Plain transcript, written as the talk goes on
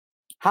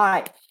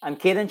Hi, I'm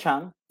Kaden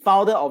Chang,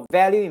 founder of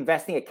Value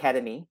Investing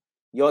Academy.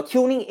 You're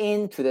tuning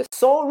in to the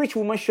Soul Rich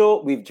Woman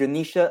Show with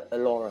Janisha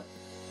Alora.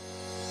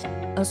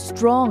 A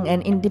strong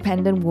and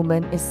independent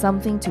woman is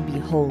something to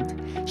behold.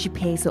 She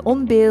pays her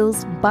own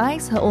bills,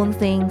 buys her own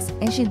things,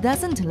 and she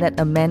doesn't let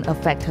a man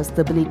affect her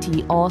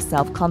stability or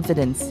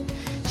self-confidence.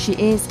 She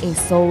is a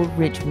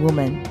soul-rich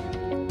woman.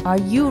 Are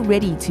you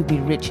ready to be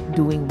rich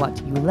doing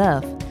what you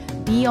love?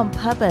 Be on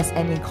purpose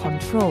and in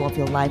control of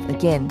your life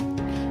again.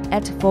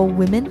 At For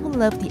Women Who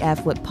Love the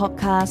F Word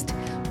podcast,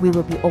 we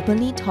will be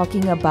openly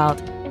talking about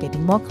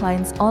getting more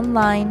clients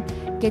online,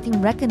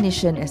 getting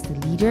recognition as the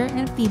leader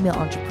and female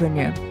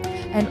entrepreneur,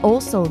 and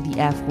also the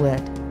F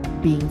word,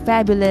 being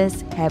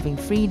fabulous, having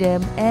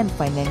freedom, and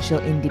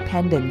financial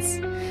independence.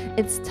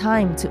 It's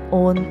time to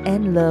own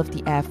and love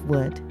the F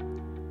word.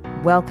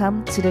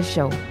 Welcome to the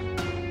show.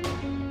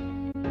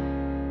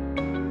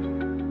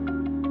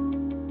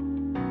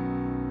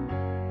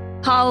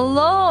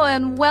 Hello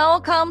and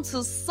welcome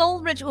to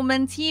Soul Rich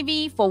Woman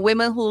TV for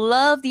women who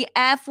love the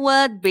F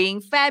word,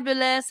 being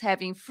fabulous,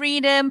 having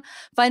freedom,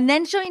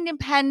 financial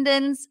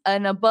independence,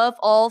 and above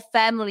all,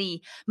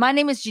 family. My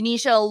name is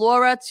Janisha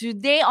Alora.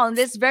 Today on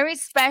this very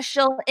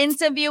special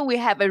interview, we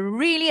have a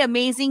really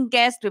amazing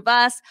guest with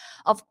us.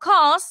 Of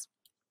course,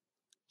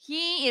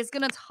 he is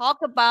going to talk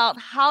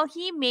about how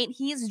he made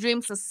his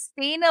dream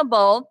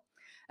sustainable.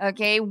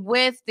 Okay,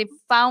 with the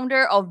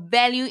founder of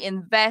Value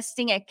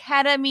Investing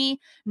Academy,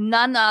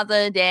 none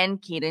other than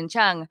Kaden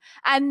Chang.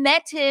 I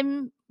met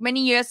him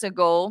many years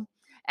ago,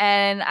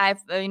 and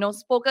I've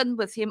spoken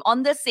with him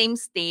on the same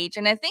stage,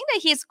 and I think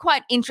that he's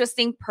quite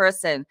interesting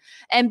person.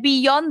 And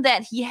beyond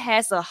that, he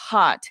has a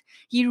heart.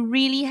 He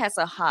really has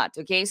a heart.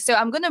 Okay, so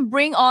I'm gonna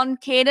bring on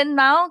Kaden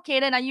now.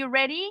 Kaden, are you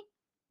ready?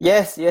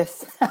 Yes.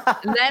 Let's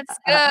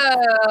go.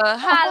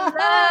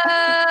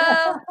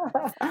 Hello.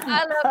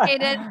 Hello,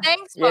 Kaden.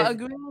 Thanks for Yes.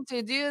 agreeing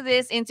to do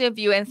this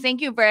interview. And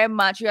thank you very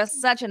much. You are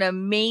such an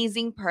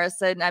amazing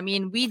person. I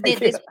mean, we did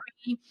this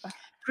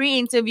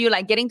pre-interview,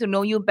 like getting to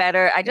know you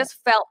better. I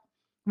just felt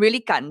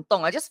really 感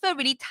动. I just felt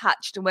really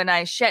touched when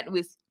I shared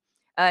with,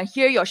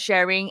 hear your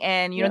sharing.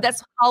 And,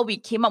 that's how we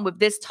came up with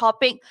this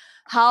topic,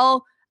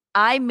 how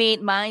I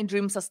made my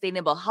dream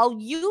sustainable, how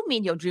you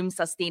made your dream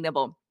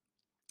sustainable.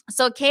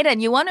 So,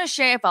 Kaden, you want to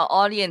share with our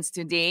audience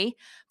today,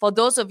 for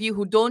those of you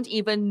who don't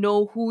even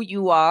know who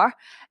you are,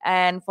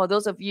 and for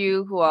those of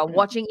you who are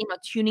watching in or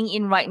tuning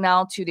in right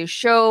now to the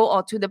show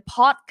or to the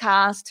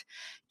podcast,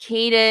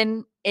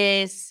 Kaden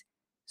is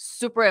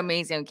super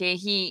amazing,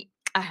 okay?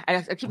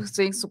 I keep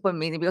saying super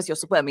amazing because you're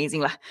super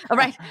amazing. Lah. All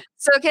right.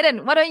 So,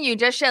 Kaden, why don't you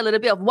just share a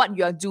little bit of what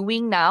you're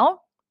doing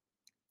now?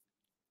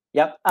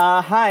 Yep.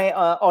 Hi,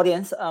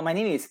 audience. My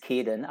name is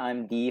Kaden.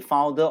 I'm the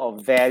founder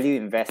of Value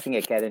Investing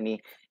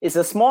Academy. It's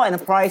a small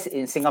enterprise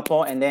in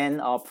Singapore, and then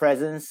our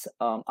presence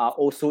are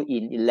also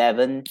in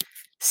 11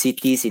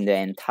 cities in the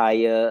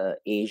entire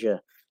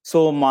Asia.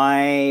 So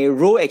my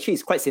role actually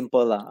is quite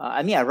simple.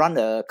 I run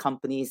the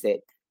companies that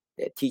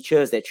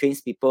teaches, that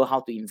trains people how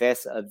to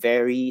invest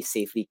very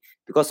safely.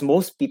 Because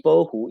most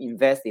people who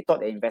invest, they thought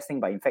they're investing,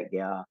 but in fact they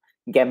are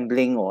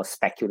gambling or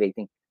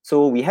speculating.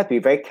 So we have to be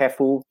very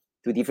careful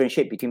to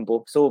differentiate between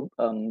both. So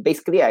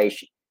basically,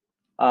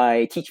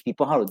 I teach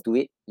people how to do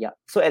it. Yeah.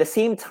 So at the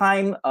same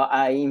time,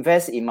 I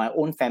invest in my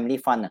own family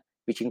fund,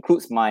 which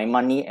includes my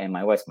money and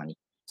my wife's money.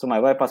 So my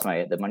wife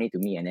passes the money to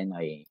me, and then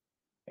I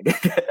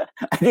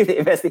do the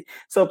investing.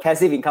 So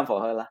passive income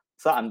for her lah.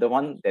 So I'm the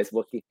one that's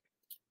working.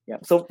 Yeah.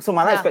 So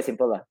my life is quite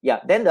simple lah. Yeah.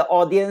 Then the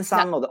audience,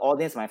 some of the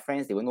audience, my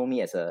friends, they will know me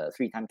as a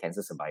 3-time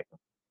cancer survivor.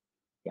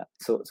 Yeah.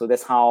 So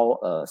that's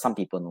how some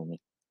people know me.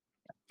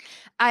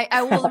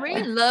 I would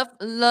really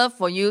love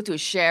for you to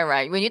share,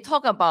 right? When you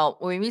talk about,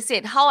 when we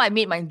said how I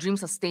made my dream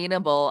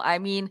sustainable, I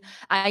mean,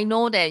 I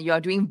know that you're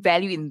doing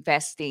value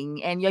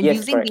investing and you're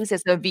using this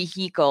as a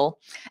vehicle.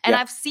 And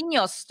I've seen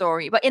your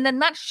story, but in a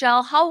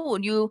nutshell, how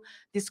would you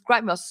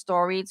describe your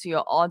story to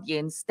your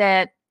audience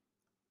that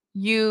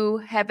you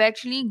have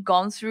actually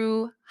gone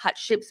through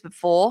hardships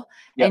before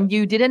and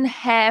you didn't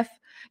have,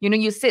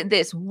 you said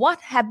this,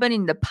 what happened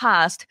in the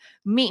past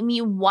made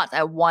me what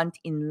I want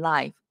in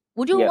life.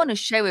 Would you want to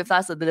share with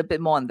us a little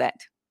bit more on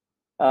that?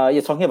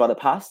 You're talking about the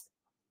past?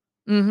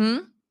 Mm-hmm.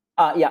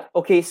 Yeah.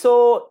 Okay.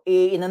 So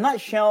in a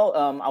nutshell,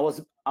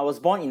 I was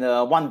born in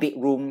a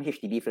 1-bedroom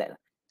HDB flat.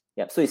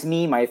 Yeah. So it's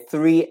me, my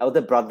 3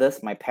 elder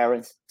brothers, my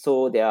parents.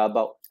 So there are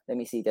about, let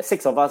me see, there are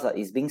 6 of us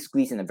is being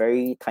squeezed in a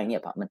very tiny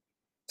apartment.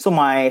 So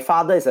my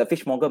father is a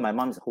fishmonger, my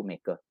mom is a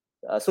homemaker.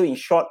 So in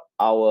short,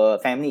 our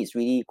family is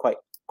really quite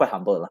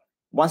humble.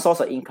 One source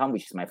of income,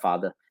 which is my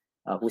father,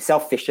 who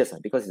sells fishes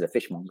because he's a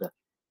fishmonger.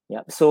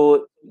 Yeah.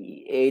 So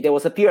there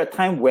was a period of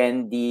time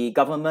when the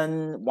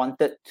government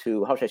wanted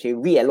to, how should I say,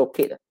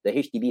 reallocate the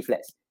HDB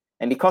flats.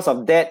 And because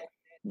of that,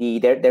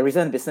 there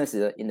isn't business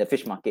in the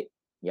fish market.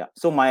 Yeah.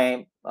 So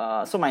my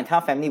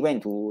entire family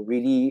went into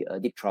really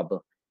deep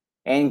trouble.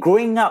 And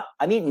growing up,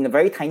 I mean, in a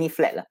very tiny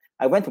flat,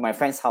 I went to my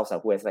friend's house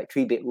who has like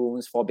 3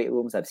 bedrooms, 4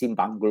 bedrooms. I've seen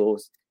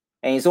bungalows.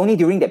 And it's only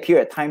during that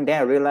period of time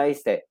that I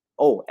realized that,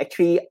 oh,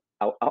 actually,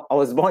 I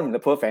was born in a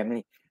poor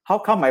family. how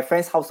come my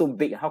friend's house so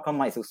big? How come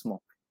mine is so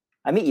small?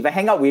 I mean, if I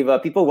hang out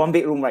with people one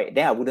bedroom, right,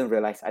 then I wouldn't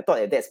realize. I thought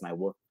that that's my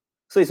world.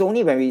 So it's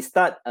only when we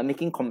start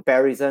making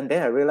comparison,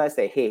 then I realized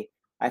that, hey,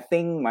 I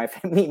think my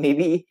family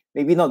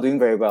maybe not doing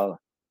very well.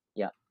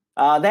 Yeah.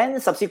 Then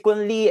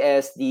subsequently,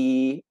 as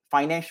the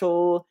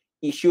financial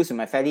issues in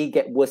my family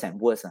get worse and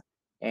worse,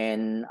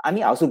 and I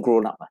mean, I also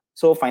grown up.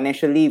 So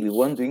financially, we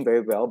weren't doing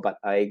very well, but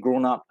I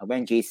grown up, I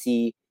went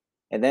JC,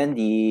 and then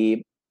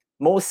the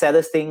most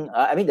saddest thing,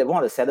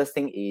 one of the saddest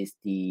thing is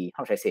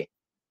how should I say?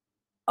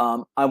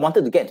 I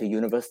wanted to get into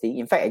university.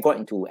 In fact, I got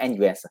into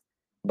NUS,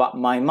 but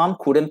my mom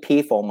couldn't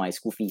pay for my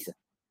school fees.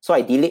 So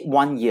I delayed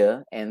 1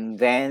 year, and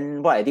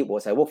then what I did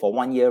was I worked for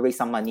 1 year, raised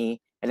some money,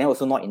 and then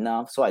also not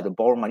enough, so I had to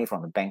borrow money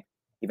from the bank.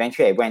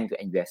 Eventually, I went to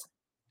NUS.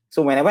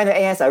 So when I went to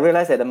NUS, I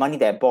realized that the money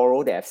that I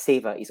borrowed, that I've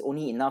saved, is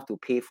only enough to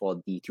pay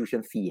for the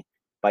tuition fee,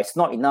 but it's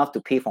not enough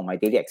to pay for my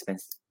daily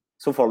expense.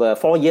 So for the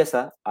 4 years,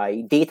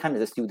 I daytime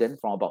as a student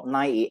from about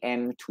 9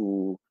 a.m.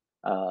 to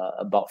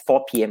about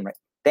 4 p.m., right?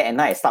 Then at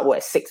night, I start work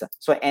at 6.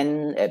 So I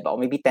end at about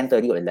maybe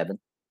 10:30 or 11.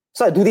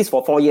 So I do this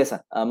for 4 years,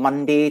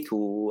 Monday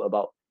to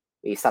about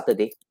a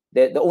Saturday.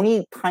 The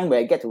only time where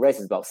I get to rest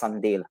is about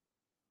Sunday.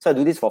 So I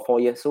do this for 4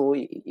 years. So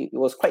it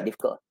was quite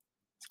difficult.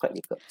 It's quite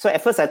difficult. So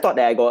at first, I thought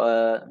that I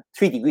got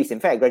 3 degrees. In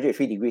fact, I graduated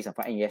 3 degrees from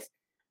NUS.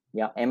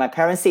 Yeah, and my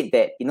parents said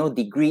that,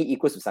 degree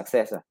equals to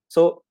success.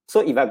 So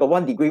if I got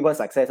 1 degree, 1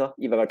 success.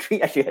 If I got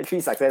 3, I should have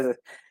 3 successes.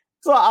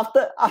 So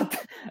after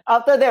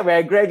that, when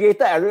I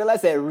graduated, I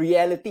realized that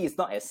reality is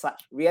not as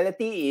such.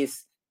 Reality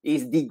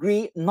is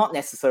degree not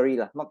necessary,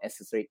 not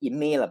necessary. It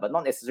may, but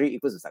not necessary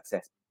equals to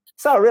success.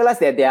 So I realized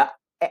that there are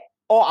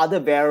all other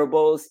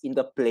variables in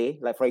the play.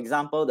 Like for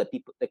example, the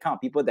kind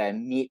of people that I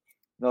meet,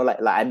 like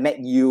I met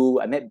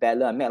you, I met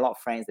Bella, I met a lot of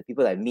friends, the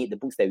people that I meet, the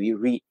books that we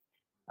read,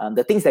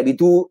 the things that we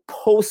do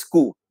post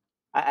school.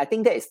 I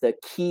think that is the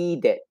key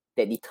that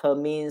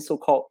determines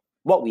so-called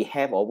what we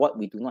have or what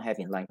we do not have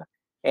in life.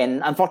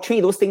 And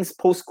unfortunately, those things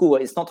post-school,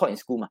 it's not taught in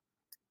school.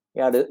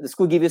 Yeah, the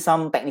school give you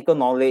some technical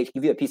knowledge,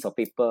 give you a piece of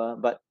paper,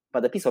 but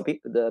the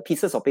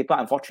pieces of paper,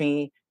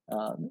 unfortunately,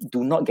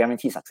 do not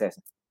guarantee success.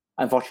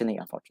 Unfortunately.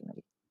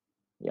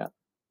 Yeah.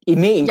 It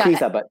may increase,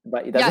 but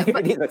it doesn't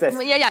guarantee success.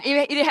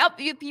 It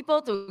helps you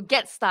people to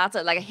get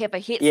started, like have a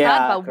head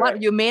start, but correct.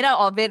 what you made out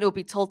of it will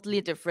be totally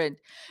different.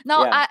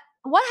 Now,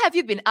 what have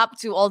you been up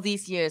to all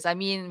these years? I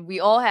mean, we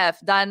all have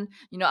done,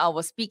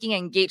 our speaking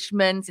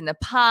engagements in the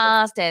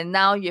past, and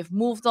now you've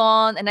moved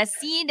on. And I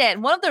see that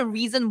one of the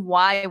reasons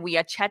why we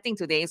are chatting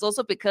today is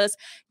also because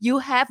you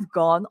have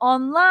gone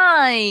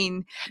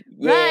online.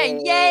 Yay. Right?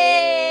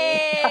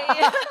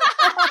 Yay!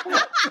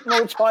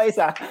 No choice.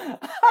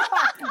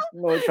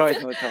 No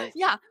choice.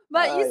 Yeah,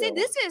 but you see,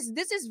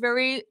 this is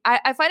very,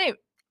 I find it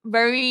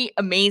very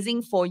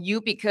amazing for you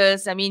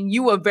because I mean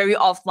you were very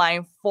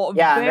offline for a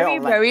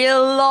very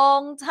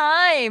long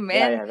time.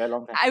 And very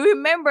long time. I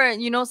remember,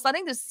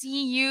 starting to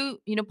see you,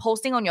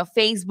 posting on your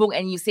Facebook,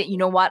 and you said, you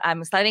know what,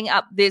 I'm starting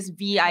up this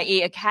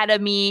VIA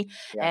Academy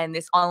and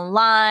it's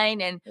online,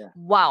 and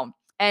wow.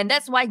 And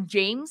that's why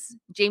James,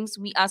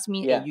 we asked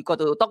me, hey, you got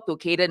to talk to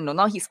Caden. No,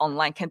 now he's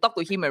online. Can talk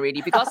to him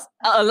already because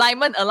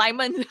alignment.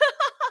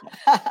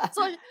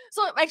 So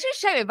actually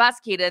share with us,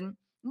 Caden,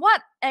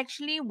 what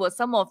actually was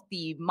some of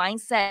the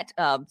mindset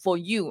for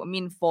you? I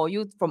mean, for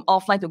you from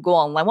offline to go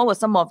online, what was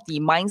some of the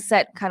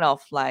mindset kind of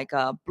like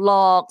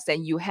blogs that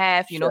you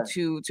have,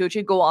 to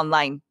actually go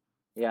online?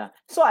 Yeah.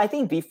 So I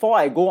think before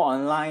I go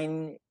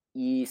online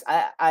is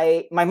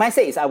my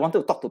mindset is I want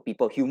to talk to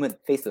people, human,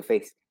 face to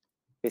face.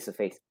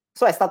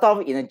 So I started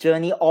off in a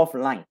journey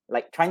offline,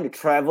 like trying to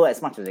travel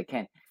as much as I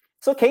can.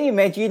 So can you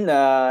imagine, in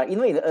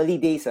the early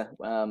days,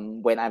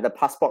 when I have the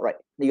passport, right,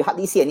 you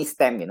hardly see any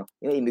stamp,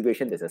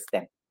 immigration, there's a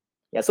stamp.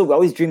 Yeah, so we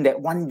always dream that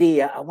one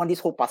day I want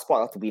this whole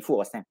passport to be full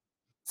of stamps.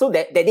 So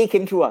that day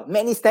came true,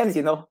 many stamps,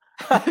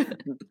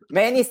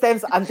 many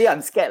stamps until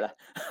I'm scared.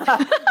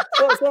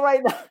 So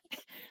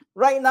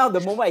right now, the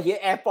moment I hear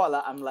airport,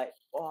 I'm like,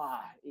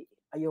 wow,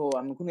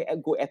 I'm going to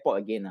go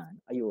airport again.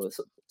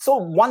 So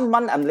 1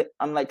 month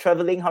I'm like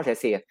traveling, how should I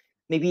say,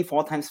 maybe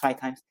 4 times, 5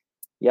 times.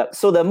 Yeah.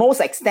 So the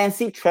most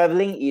extensive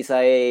traveling is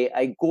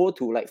I go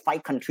to like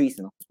 5 countries,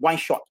 one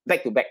shot,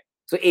 back to back.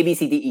 So A, B,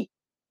 C, D, E.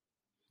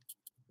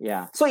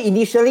 Yeah. So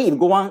initially, if you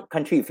go 1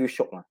 country, you feel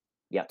shocked.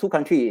 Yeah. 2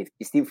 countries,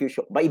 you still feel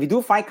shocked. But if you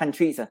do 5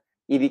 countries,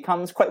 it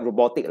becomes quite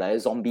robotic, like a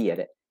zombie like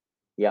that.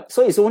 Yeah.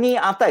 So it's only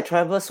after I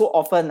travel so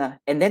often,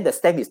 and then the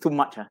stamp is too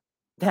much,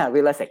 then I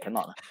realize I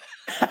cannot.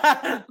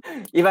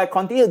 If I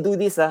continue to do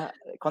this,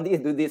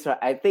 right,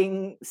 I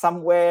think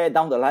somewhere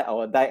down the line I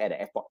will die at the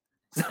airport.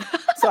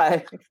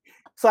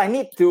 So I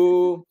need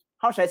to,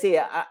 how should I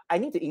say, I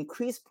need to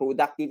increase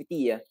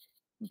productivity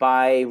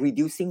by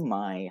reducing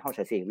my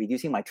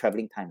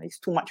traveling time. It's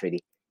too much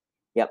already.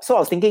 Yeah. So I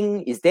was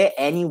thinking, is there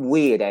any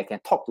way that I can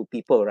talk to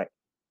people, right?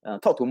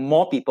 Talk to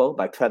more people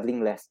by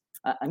traveling less?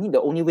 I mean,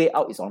 the only way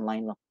out is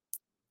online.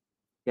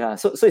 Yeah.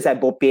 So it's like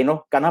bo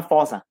pian, kena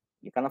force.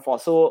 You cannot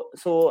force.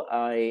 So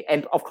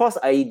and of course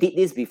I did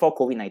this before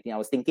COVID-19. I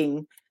was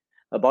thinking,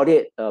 about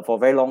it for a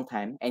very long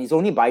time. And it's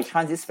only by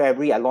chance this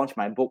February I launched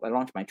my book, I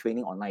launched my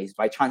training online. It's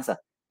by chance.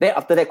 Then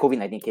after that,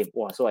 COVID-19 came.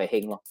 Wow, so I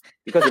hang lor.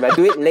 Because if I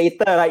do it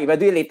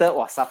later,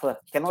 wow, suffer.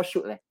 Cannot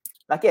shoot.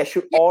 Lucky I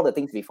shoot all the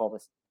things before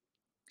first.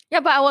 Yeah,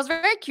 but I was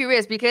very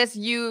curious because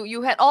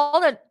you had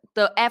all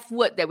the F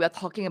word that we're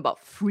talking about: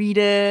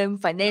 freedom,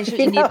 financial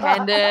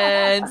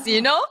independence,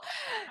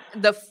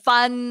 the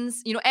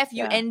funds,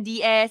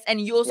 FUNDS,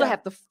 and you also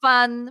have the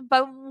fun.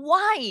 But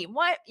why?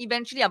 Why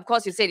eventually, of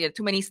course, you said there are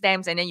too many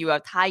stamps and then you are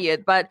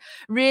tired. But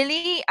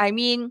really, I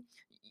mean,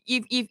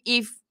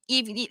 if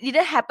it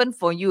didn't happen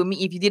for you, I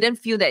mean, if you didn't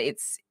feel that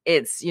it's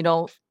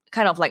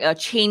kind of like a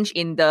change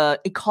in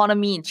the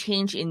economy,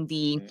 change in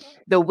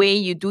the way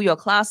you do your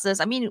classes,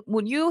 I mean,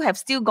 would you have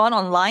still gone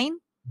online?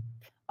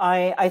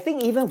 I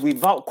think even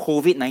without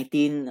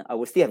COVID-19, I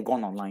would still have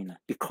gone online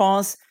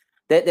because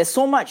there's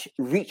so much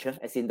reach,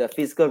 as in the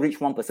physical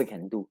reach one person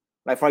can do.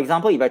 Like, for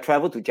example, if I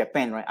travel to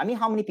Japan, right? I mean,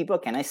 how many people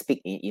can I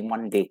speak in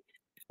one day?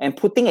 And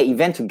putting an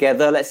event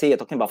together, let's say you're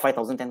talking about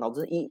 5,000,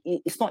 10,000,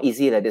 it's not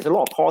easy. There's a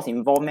lot of cost,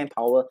 involvement,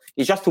 power.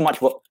 It's just too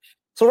much work.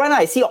 So right now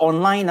I see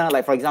online,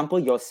 like for example,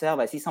 yourself,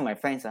 I see some of my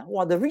friends,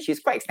 wow, the reach is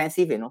quite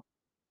extensive,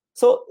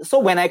 So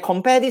when I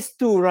compare these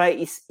two, right,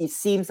 it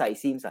seems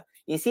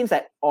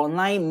like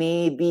online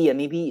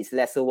maybe it's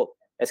lesser work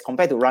as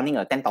compared to running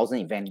a 10,000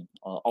 event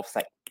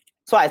offsite.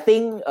 So I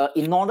think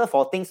in order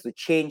for things to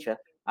change,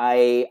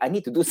 I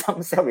need to do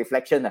some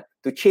self-reflection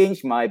to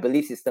change my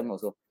belief system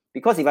also.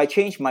 Because if I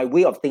change my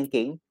way of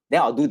thinking,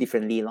 then I'll do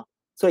differently.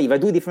 So if I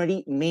do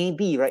differently,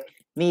 maybe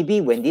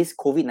when this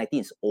COVID-19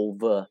 is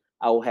over,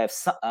 I will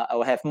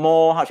have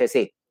more, how should I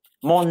say,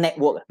 more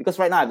network. Because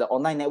right now I have the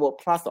online network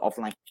plus the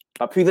offline.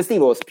 But previously it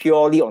was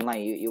purely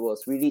online. It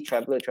was really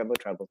travel.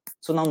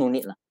 So now no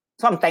need.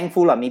 So I'm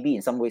thankful maybe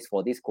in some ways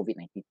for this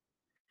COVID-19.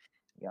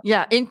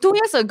 Yeah. In 2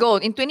 years ago,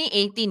 in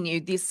 2018,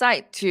 you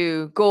decide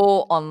to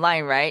go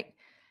online, right?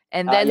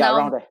 And then now,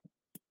 around there.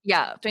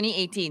 Yeah,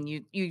 2018,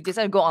 you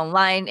decided to go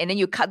online and then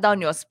you cut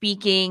down your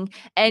speaking.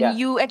 And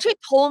you actually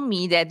told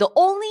me that the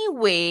only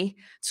way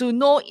to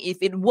know if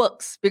it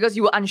works, because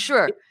you were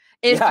unsure,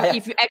 is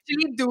if you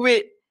actually do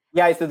it.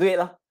 Yeah, it's to do it.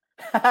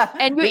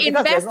 And you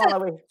invested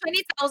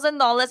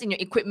 $20,000 in your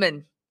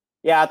equipment.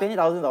 Yeah,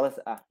 $20,000.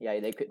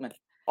 The equipment.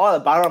 All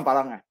the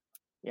barang.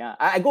 Yeah,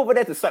 I go over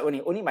there to swipe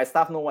only my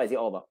staff know what is it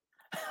all about.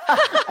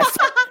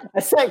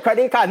 I swipe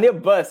credit card near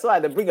burst, so I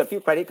had to bring a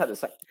few credit cards to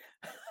swipe.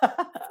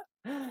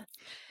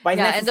 But it's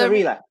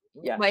necessary.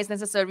 But it's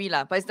necessary.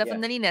 But it's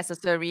definitely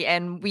necessary.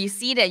 And we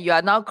see that you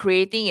are now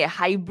creating a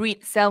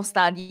hybrid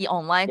self-study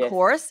online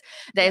course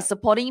that is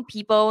supporting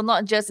people,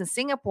 not just in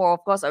Singapore,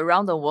 of course,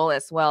 around the world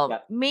as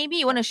well. Maybe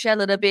you want to share a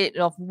little bit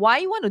of why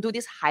you want to do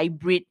this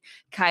hybrid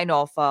kind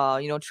of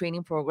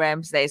training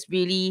programs that is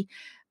really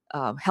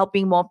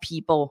helping more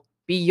people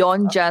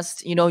beyond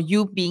just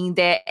you being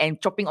there and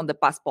dropping on the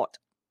passport.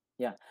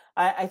 Yeah,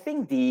 I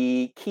think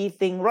the key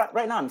thing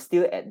right now I'm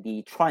still at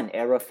the try and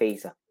error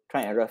phase.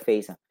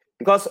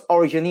 Because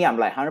originally I'm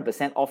like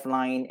 100%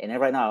 offline, and then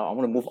right now I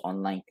want to move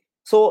online.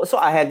 So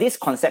I have this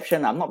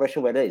conception. I'm not very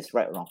sure whether it's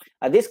right or wrong.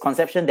 This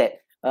conception that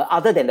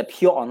other than the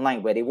pure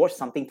online where they watch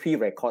something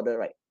pre-recorded,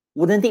 right?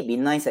 Wouldn't it be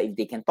nice if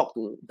they can talk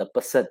to the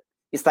person?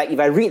 It's like if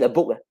I read a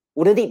book,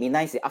 wouldn't it be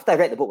nice after I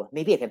read the book,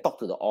 maybe I can talk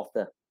to the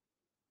author?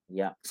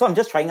 Yeah. So I'm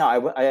just trying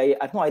out. I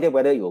have no idea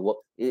whether it will work.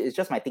 It's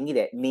just my thinking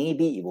that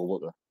maybe it will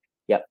work.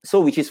 Yeah.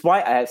 So which is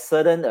why I have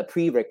certain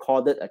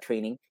pre-recorded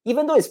training.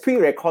 Even though it's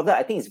pre-recorded,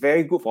 I think it's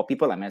very good for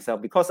people like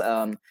myself because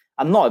I'm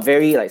not a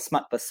very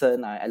smart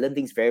person. I learn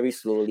things very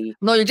slowly.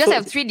 No, you just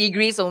have 3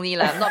 degrees only,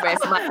 I'm not very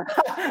smart.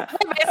 Not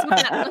very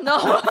smart.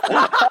 No.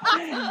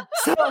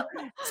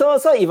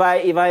 so if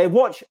I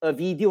watch a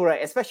video,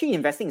 right, especially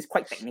investing is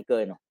quite technical,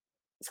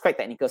 It's quite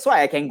technical. So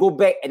I can go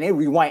back and then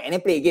rewind and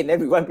then play again, then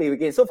rewind, play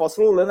again. So for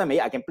slow learner,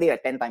 maybe I can play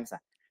 10 times.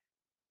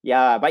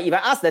 Yeah, but if I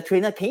ask the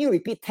trainer, can you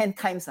repeat 10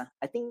 times?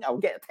 I think I'll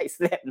get a tight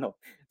slap,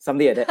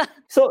 something like that.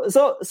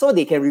 So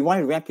they can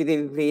rewind,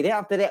 play. Then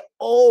after that,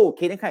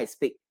 okay, then can I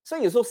speak? So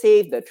you also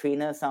save the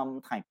trainer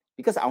some time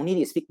because I only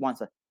need to speak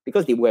once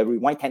because they will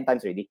rewind 10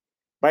 times already.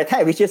 By the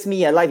time it reaches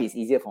me, life is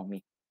easier for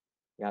me.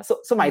 Yeah,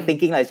 so my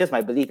thinking is just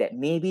my belief that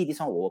maybe this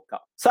one will work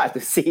out. So I have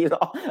to see it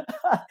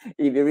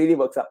if it really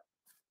works out.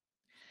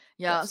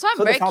 Yeah, so I'm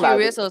very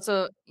curious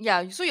also.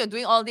 Yeah, so you're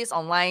doing all these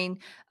online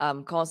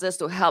courses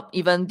to help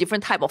even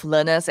different type of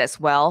learners as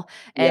well.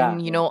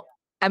 And,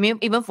 I mean,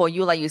 even for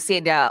you, like you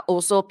said, there are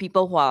also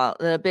people who are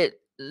a little bit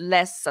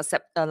less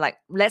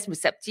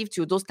receptive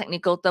to those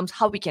technical terms,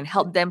 how we can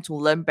help them to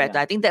learn better.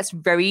 I think that's a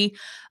very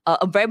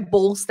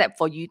bold step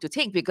for you to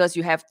take because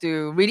you have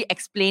to really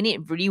explain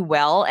it really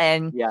well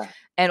and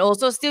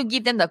also still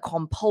give them the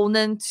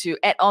component to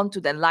add on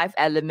to the life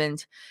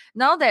element.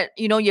 Now that,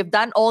 you've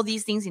done all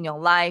these things in your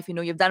life,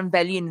 you've done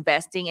value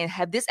investing and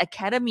have this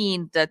academy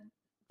in the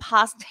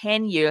past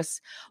 10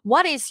 years,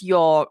 what is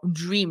your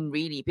dream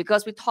really?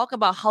 Because we talk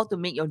about how to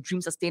make your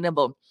dream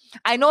sustainable.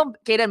 I know,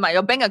 Kayden,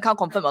 your bank account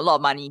confirm a lot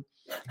of money.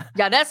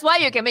 Yeah, that's why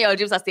you can make your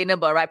dream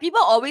sustainable, right?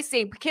 People always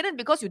say, Kayden,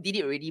 because you did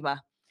it already,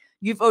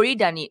 you've already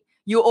done it.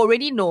 You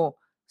already know.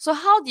 So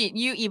how did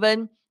you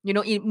even,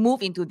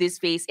 move into this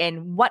phase,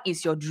 and what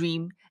is your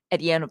dream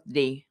at the end of the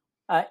day?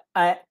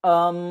 I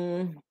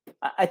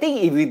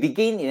think if we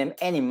begin in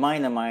end in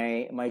mind,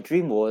 my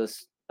dream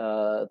was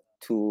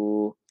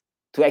to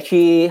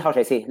actually, how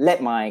should I say,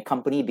 let my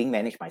company being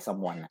managed by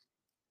someone.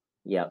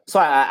 Yeah. So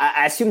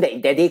I assume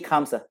that day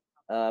comes,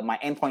 my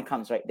endpoint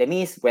comes, right? That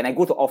means when I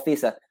go to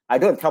office, I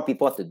don't tell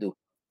people what to do.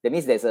 That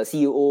means there's a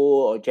CEO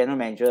or general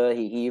manager,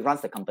 he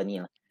runs the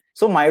company.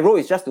 So my role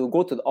is just to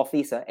go to the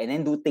office and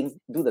then do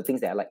the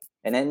things that I like.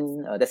 And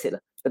then that's it.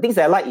 The things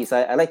that I like is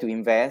I like to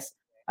invest,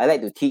 I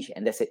like to teach,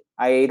 and that's it.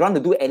 I don't want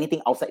to do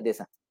anything outside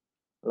this.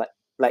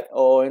 Like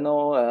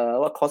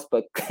what cost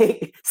per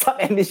click, some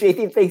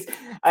administrative things.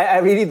 I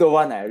really don't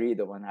want.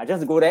 I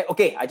just go there.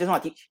 Okay, I just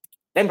want to teach.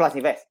 Then plus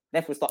invest.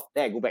 Then full stop.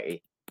 Then I go back.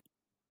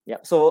 Yeah.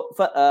 So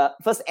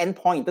first end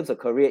point in terms of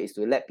career is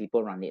to let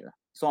people run it.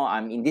 So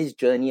I'm in this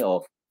journey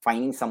of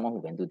finding someone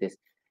who can do this.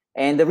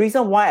 And the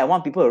reason why I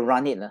want people to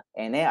run it,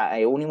 and then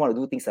I only want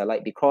to do things I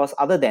like, because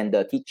other than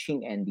the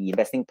teaching and the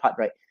investing part,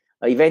 right?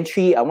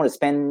 Eventually, I want to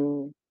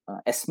spend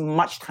as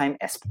much time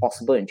as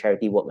possible in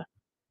charity work.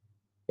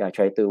 Yeah,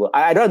 charity work.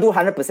 I don't do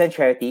 100%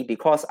 charity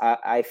because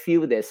I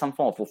feel there's some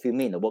form of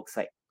fulfillment in the work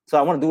side. So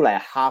I want to do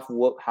like a half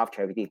work, half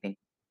charity thing.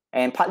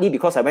 And partly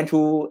because I went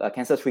through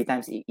cancer 3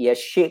 times, it has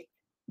shaped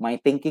my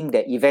thinking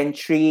that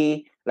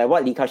eventually, like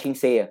what Li Ka-shing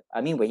said, I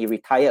mean, when he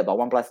retired about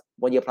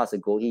 1 year plus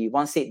ago, he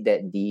once said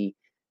that the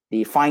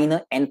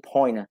final end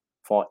point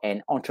for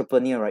an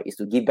entrepreneur, right, is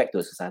to give back to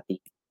the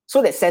society.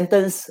 So that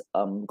sentence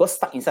got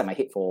stuck inside my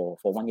head for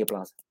 1 year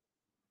plus.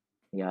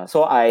 Yeah,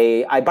 so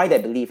I buy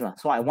that belief.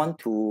 So I want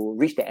to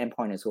reach the end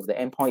point. So the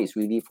end point is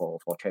really for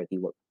charity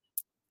work.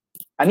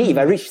 I mean, if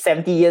I reach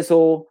 70 years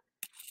old,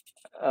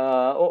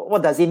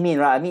 what does it mean,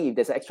 right? I mean, if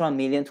there's an extra 1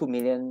 million, 2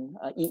 million,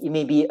 it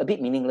may be a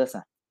bit meaningless.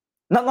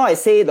 Not I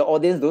say the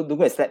audience don't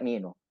go and slap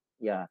me,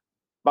 Yeah.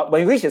 But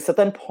when we reach a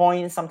certain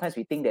point, sometimes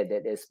we think that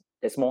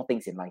there's more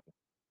things in life.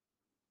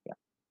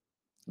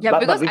 Yeah,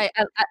 because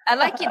I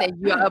like it that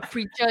you are a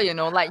preacher,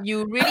 like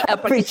you really a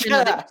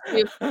practitioner.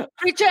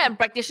 Preacher and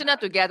practitioner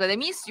together. That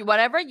means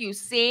whatever you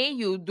say,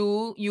 you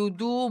do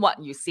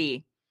what you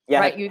say.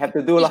 Yeah, right? You have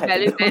to do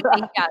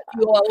Yeah,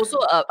 you are also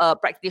a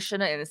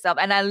practitioner in itself.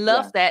 And I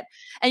love that.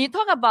 And you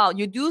talk about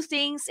you do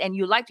things and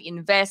you like to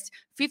invest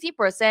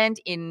 50%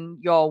 in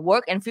your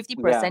work and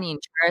 50% in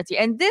charity.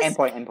 And this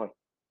endpoint.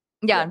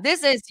 Yeah,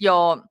 this is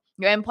your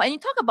endpoint. And you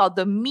talk about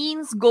the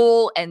means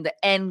goal and the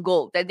end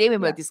goal. That day when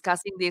we were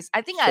discussing this,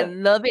 I think I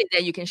love it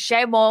that you can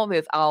share more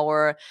with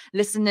our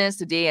listeners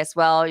today as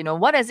well.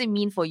 What does it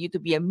mean for you to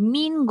be a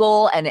mean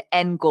goal and an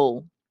end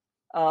goal?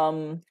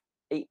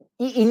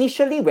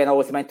 Initially, when I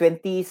was in my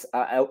 20s,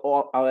 I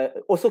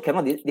also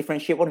cannot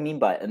differentiate what I mean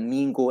by a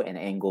mean goal and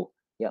an end goal.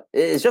 Yeah,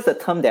 it's just a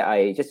term that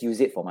I just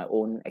use it for my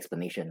own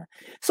explanation.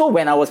 So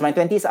when I was in my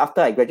 20s, after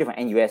I graduated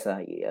from NUS,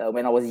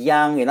 when I was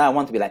young, I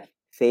want to be like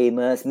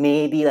famous,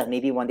 maybe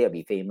one day I'll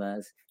be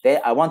famous. Then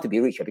I want to be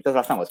rich because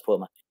last time I was poor.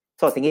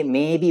 So I was thinking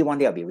maybe one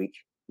day I'll be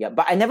rich. Yeah,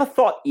 but I never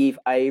thought if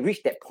I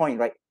reach that point,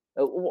 right,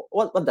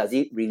 what does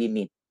it really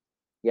mean?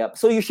 Yeah.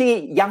 So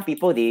usually young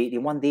people, they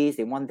want this,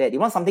 they want that. They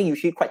want something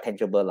usually quite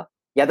tangible.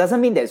 Yeah,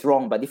 doesn't mean that's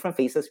wrong, but different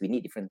phases, we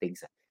need different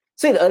things.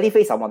 So in the early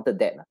phase, I wanted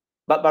that.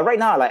 But right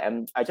now, like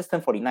I just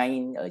turned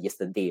 49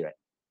 yesterday, right?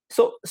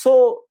 So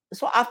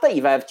after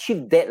if I've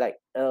achieved that, like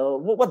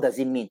what does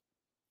it mean?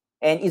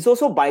 And it's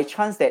also by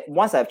chance that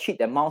once I've achieved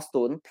that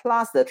milestone,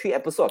 plus the 3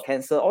 episodes of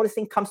cancer, all this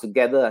thing comes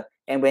together.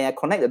 And when I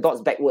connect the dots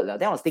backward,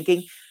 then I was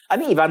thinking, I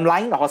mean, if I'm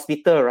lying in the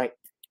hospital, right,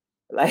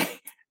 like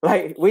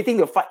waiting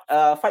to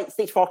fight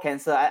stage 4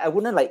 cancer, I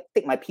wouldn't like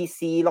take my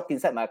PC, log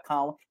inside my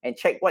account and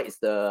check what is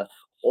the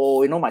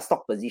my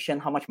stock position,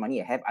 how much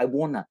money I have. I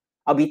won't.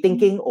 I'll be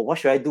thinking, what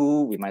should I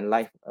do with my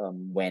life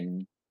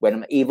when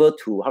I'm able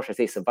to, how should I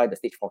say, survive the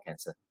stage 4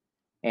 cancer.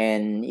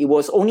 And it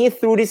was only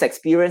through this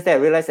experience that I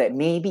realized that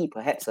maybe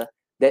perhaps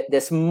that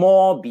there's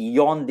more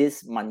beyond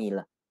this money.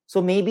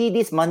 So maybe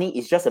this money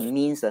is just a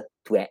means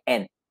to an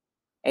end.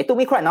 And it took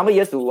me quite a number of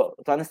years to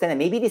understand that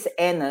maybe this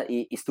end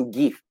is to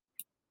give.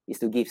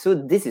 So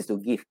this is to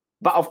give.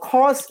 But of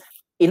course,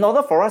 in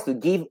order for us to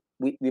give,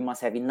 we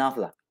must have enough.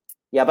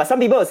 Yeah, but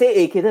some people will say,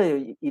 hey,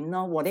 Keaton,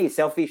 enough, then it's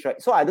selfish,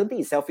 right? So I don't think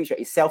it's selfish, right?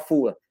 It's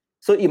self-full.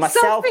 So you must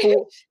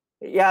self-full.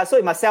 Yeah, so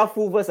you must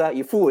self-full first.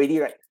 You full already,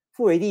 right?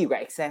 Full already, you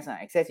got excess.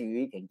 Excess you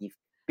really can give.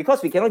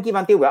 Because we cannot give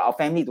until our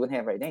family don't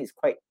have, right? Then it's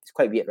quite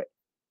weird, right?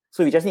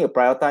 So we just need to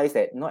prioritize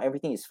that not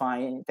everything is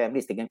fine, family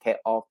is taken care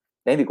of.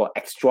 Then we got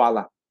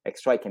extra.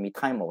 Extra, it can be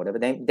time or whatever.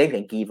 Then we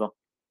can give.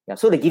 Yeah,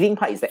 so the giving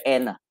part is the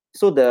end.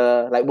 So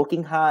the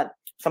working hard,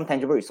 some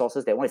tangible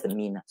resources, that one is the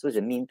mean. So it's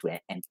a mean to an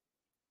end.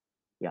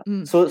 Yeah.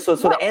 So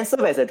the end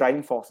serves as a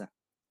driving force.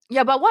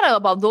 Yeah, but what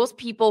about those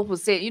people who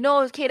say,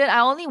 Keaton, I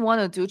only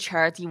want to do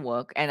charity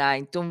work and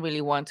I don't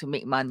really want to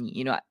make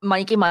money.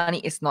 Making money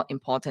is not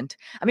important.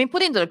 I mean,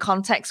 put into the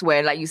context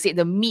where, like you said,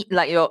 the meat,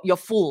 like you're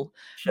full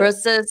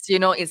versus,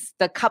 it's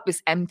the cup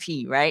is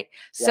empty, right?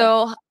 Yeah.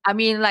 So, I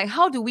mean, like,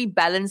 how do we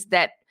balance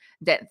that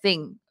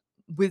thing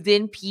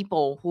within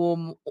people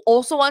who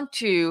also want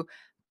to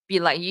be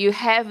like you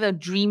have a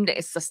dream that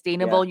is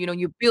sustainable. Yeah.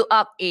 You build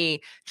up a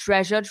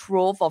treasure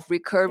trove of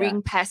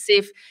recurring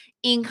passive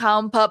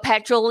income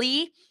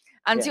perpetually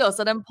until a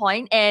certain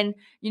point, and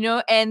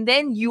and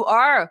then you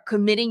are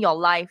committing your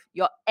life,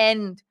 your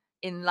end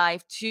in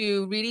life,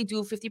 to really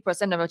do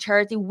 50% of a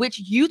charity, which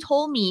you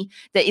told me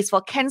that is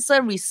for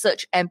cancer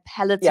research and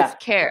palliative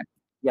care.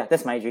 Yeah,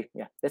 that's my dream.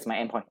 Yeah, that's my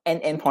endpoint.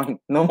 Endpoint.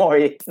 No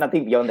more,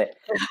 nothing beyond that.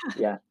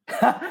 Yeah.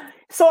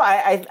 So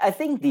I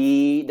think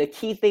the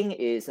key thing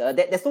is that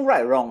there's no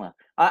right or wrong.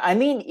 I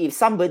mean, if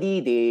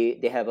somebody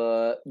they have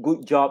a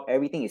good job,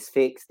 everything is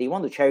fixed, they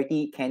want to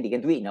charity, they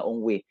can do it in their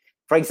own way.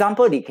 For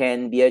example, they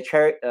can be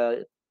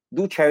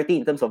do charity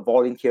in terms of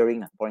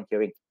volunteering.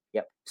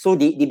 Yeah. So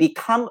they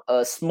become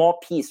a small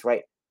piece,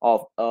 right,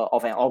 of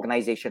an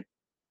organization.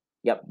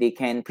 Yep, they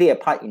can play a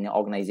part in an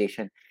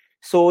organization.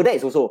 So that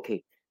is also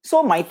okay.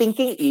 So my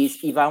thinking is,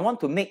 if I want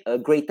to make a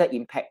greater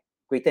impact,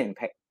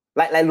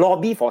 like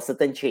lobby for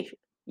certain change.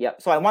 Yeah.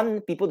 So I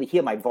want people to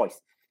hear my voice.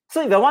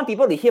 So if I want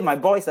people to hear my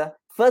voice,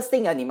 first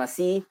thing you must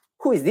see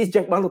who is this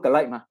Jack Ma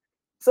lookalike, ma.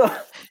 So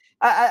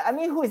I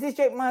mean, who is this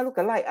Jack Ma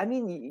lookalike? I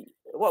mean,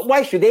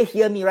 why should they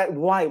hear me, right?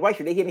 Why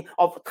should they hear me?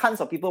 Of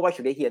tons of people, why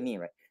should they hear me,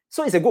 right?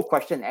 So it's a good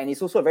question, and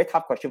it's also a very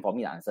tough question for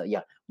me to answer.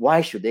 Yeah,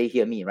 why should they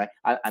hear me, right?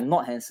 I'm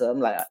not handsome,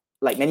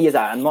 like many years,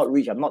 I'm not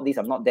rich, I'm not this,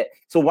 I'm not that.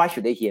 So why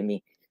should they hear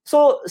me?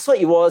 So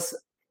it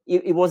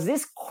was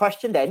this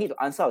question that I need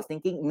to answer. I was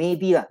thinking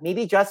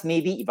maybe just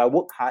maybe if I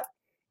work hard,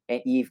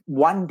 and if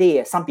one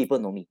day some people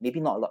know me, maybe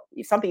not a lot.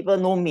 If some people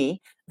know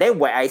me, then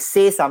when I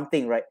say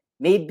something, right,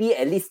 maybe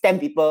at least 10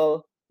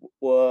 people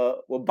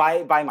will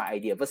buy my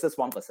idea versus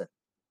one person.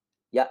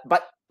 Yeah,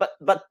 but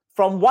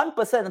from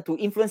 1% to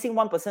influencing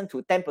 1%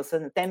 to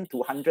 10%, 10 to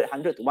 100,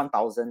 100 to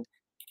 1,000,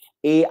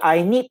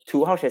 I need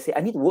to, how should I say,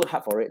 I need to work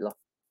hard for it.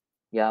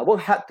 Yeah,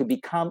 work hard to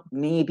become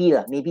maybe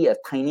a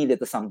tiny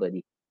little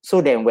somebody.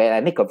 So then when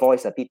I make a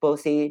voice, people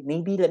say,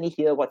 maybe let me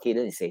hear what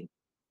Kayden is saying.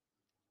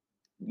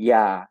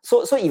 Yeah,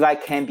 so if I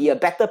can be a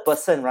better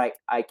person, right,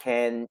 I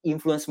can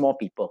influence more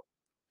people.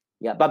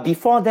 Yeah, but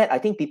before that, I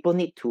think people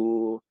need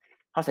to,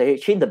 how should I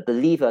say, change the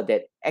belief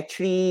that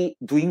actually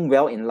doing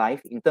well in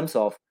life in terms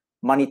of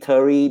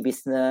monetary,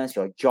 business,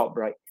 your job,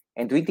 right,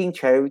 and doing things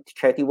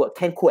charity work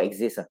can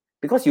coexist.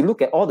 Because you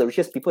look at all the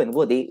richest people in the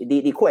world,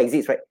 they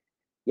coexist, right?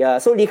 Yeah,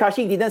 so Li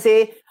Ka-shing didn't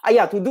say,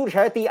 to do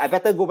charity, I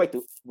better go back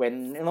to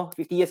when,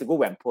 50 years ago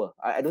when I'm poor.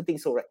 I don't think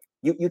so, right?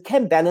 You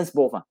can balance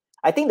both.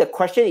 I think the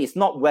question is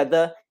not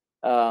whether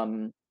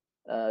can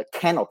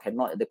or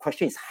cannot. The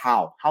question is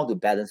how to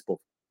balance both.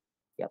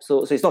 Yeah,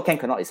 so it's not can,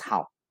 cannot, it's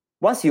how.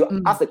 Once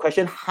you ask the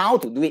question how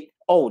to do it,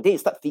 then you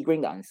start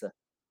figuring the answer.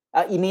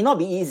 It may not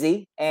be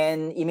easy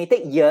and it may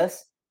take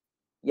years.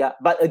 Yeah,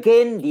 but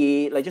again,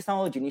 like just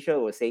now Janisha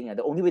was saying,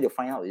 the only way to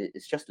find out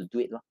is just to do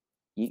it.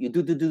 You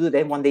do,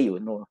 then one day you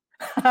will know.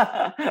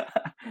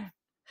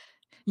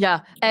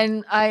 Yeah,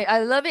 and I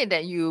love it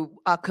that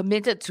you are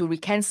committed to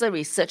cancer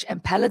research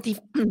and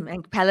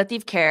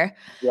palliative care.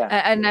 Yeah.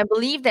 And I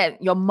believe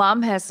that your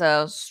mom has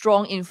a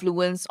strong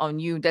influence on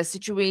you. The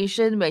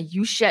situation where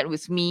you shared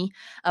with me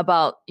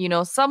about,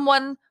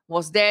 someone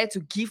was there to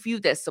give you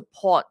that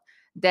support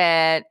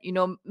that,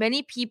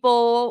 many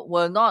people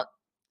were not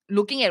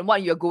looking at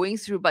what you're going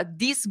through, but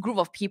this group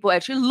of people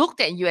actually looked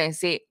at you and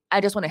say,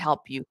 I just want to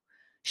help you.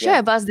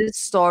 Share with us this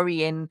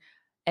story and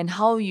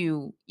how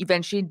you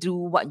eventually do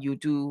what you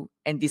do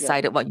and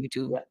decided what you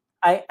do.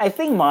 Yeah. I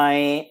think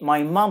my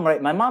mom,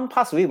 right? My mom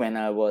passed away when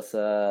I was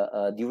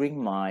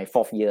during my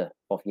fourth year.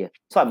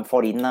 So I'm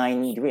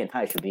 49. During the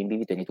time I should be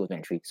maybe 22,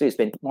 23. So it's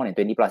been more than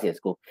 20 plus years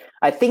ago.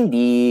 I think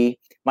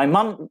my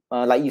mom,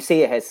 like you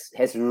say,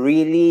 has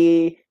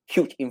really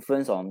huge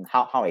influence on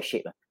how I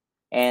shape.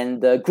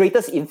 And the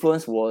greatest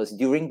influence was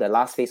during the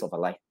last phase of her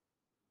life.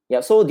 Yeah,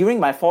 so during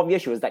my fourth year,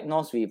 she was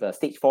diagnosed with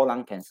stage 4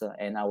 lung cancer,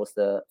 and I was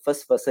the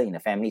first person in the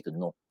family to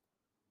know.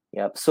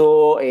 Yeah,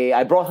 so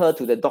I brought her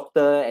to the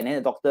doctor, and then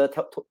the doctor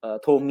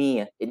told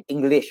me in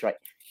English, right?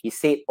 He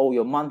said, "Oh,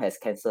 your mom has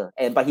cancer,"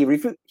 but he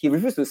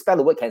refused to spell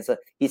the word cancer.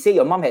 He said,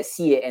 "Your mom has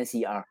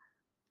CANCR."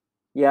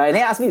 Yeah, and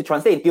then asked me to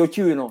translate in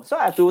Teochew, So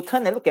I have to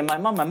turn and look at my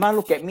mom. My mom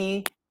looked at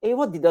me. Hey,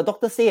 what did the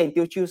doctor say in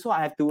Teochew? So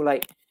I have to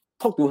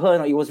talk to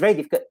her. It was very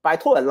difficult. But I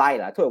told a lie.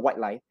 I told a white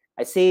lie.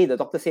 I say the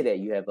doctor said that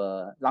you have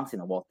lungs in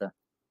the water.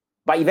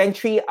 But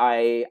eventually,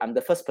 I'm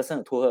the first person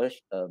who told her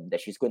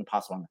that she's going to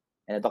pass on.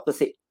 And the doctor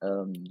said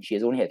she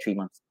has only had 3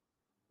 months.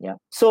 Yeah.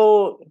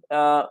 So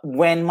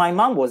when my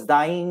mom was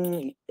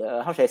dying,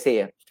 how should I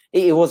say?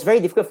 It was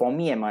very difficult for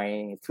me and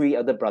my 3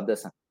 other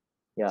brothers.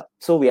 Yeah.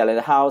 So we are at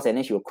the house, and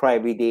then she will cry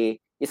every day.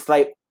 It's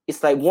like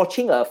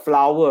watching a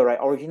flower, right?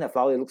 Original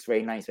flower, it looks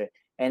very nice, right?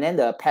 And then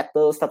the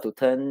petals start to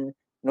turn,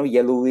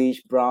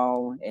 yellowish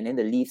brown, and then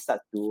the leaves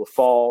start to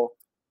fall.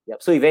 Yeah.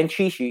 So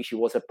eventually, she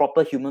was a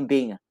proper human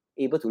being,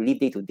 able to live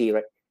day to day,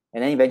 right?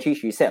 And then eventually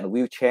she sat in a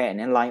wheelchair and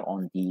then lie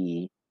on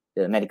the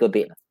medical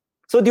bed.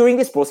 So during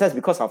this process,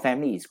 because our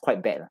family is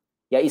quite bad,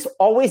 it's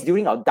always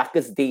during our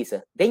darkest days.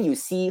 Then you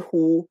see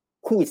who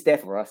is there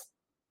for us.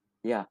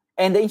 Yeah.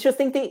 And the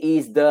interesting thing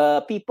is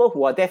the people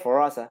who are there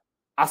for us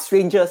are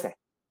strangers.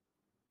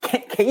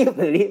 Can you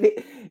believe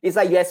it? It's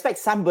like you expect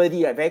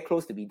somebody very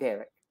close to be there,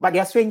 right? But they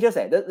are strangers.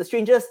 The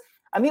strangers,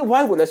 I mean,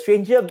 why would a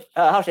stranger,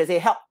 how should I say,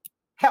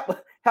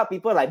 help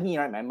people like me,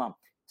 right? My mom.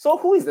 So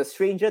who is the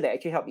stranger that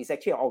actually helped? It's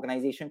actually an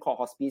organization called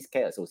Hospice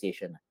Care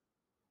Association.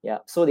 Yeah.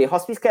 So the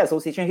Hospice Care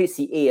Association,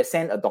 HCA,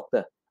 sent a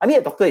doctor. I mean,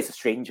 a doctor is a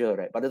stranger,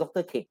 right? But the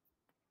doctor came.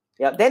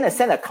 Yeah. Then I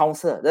sent a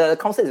counselor. The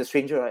counselor is a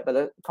stranger, right? But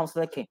the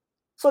counselor came.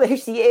 So the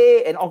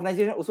HCA and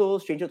organization also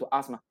stranger to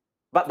us,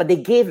 but they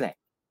gave, like.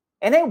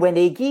 And then when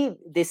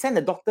they send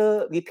the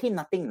doctor, we pay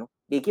nothing, you know.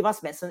 They give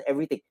us medicine,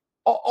 everything,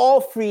 all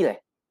free,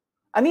 like.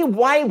 I mean,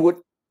 why would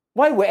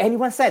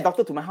anyone send a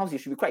doctor to my house? It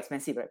should be quite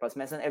expensive, right? But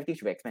medicine, everything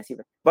should be expensive,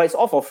 right? But it's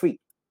all for free.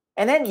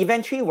 And then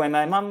eventually, when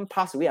my mom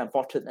passed away,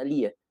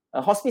 unfortunately,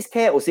 Hospice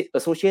Care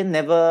Association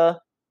never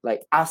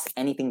like asked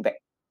anything back.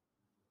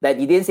 Like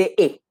they didn't say,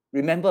 "Hey,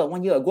 remember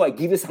 1 year ago I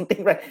give you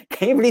something, right?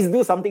 Can you please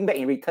do something back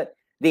in return?"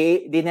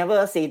 They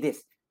never say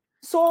this.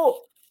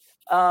 So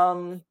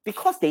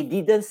because they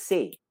didn't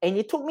say, and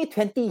it took me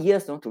 20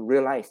 years to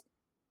realize,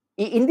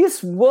 in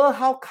this world,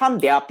 how come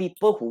there are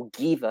people who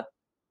give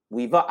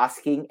without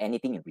asking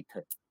anything in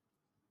return?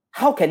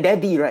 How can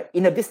that be, right?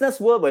 In the business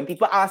world, when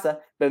people ask,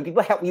 when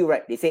people help you,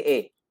 right, they say,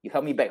 "Hey, you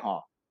help me back,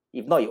 huh?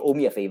 If not, you owe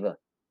me a favor."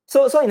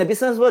 So in the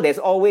business world, there's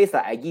always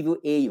like, I give you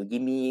A, you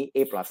give me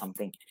A plus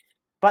something.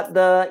 But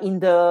in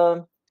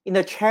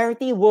the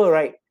charity world,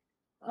 right,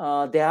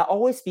 there are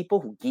always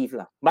people who give.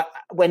 But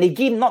when they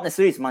give, not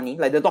necessarily it's money.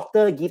 Like the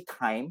doctor give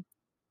time.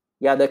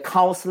 Yeah, the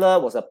counselor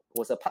was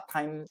a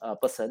part-time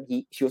person.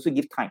 She also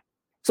give time.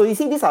 So you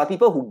see, these are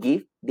people who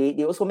give.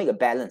 They also make a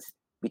balance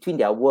between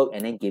their work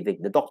and then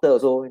giving. The doctor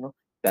also,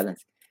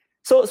 balance.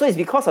 So it's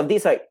because of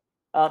this, right?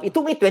 It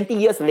took me 20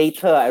 years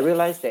later, I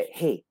realized that,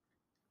 hey,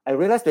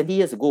 20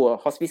 years ago,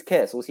 Hospice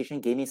Care Association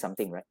gave me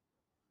something, right?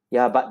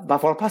 Yeah, but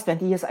for the past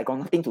 20 years, I got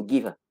nothing to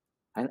give.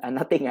 And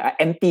nothing,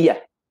 empty.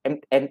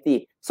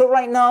 Empty. So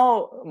right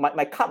now,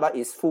 my cup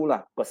is full,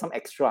 got some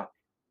extra.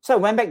 So I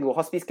went back to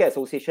Hospice Care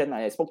Association.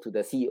 I spoke to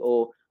the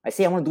CEO. I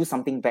say, I want to do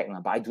something back,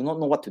 but I do not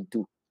know what to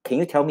do. Can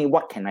you tell me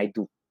what can I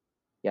do?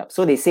 Yeah.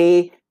 So they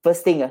say,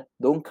 first thing,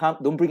 don't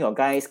bring your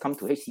guys, come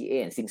to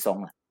HCA and sing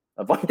song.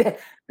 Avoid that,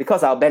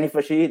 because our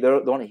beneficiary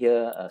don't want to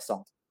hear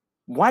songs.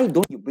 Why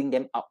don't you bring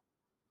them out?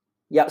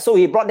 Yeah. So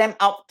we brought them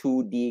out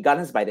to the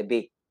Gardens by the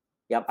Bay.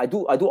 Yeah. I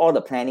do all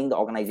the planning, the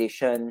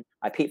organization.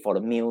 I paid for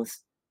the meals.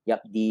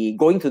 Yep, the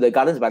going to the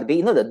Gardens by the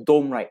Bay, the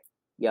dome, right?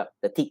 Yeah,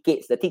 the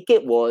tickets. The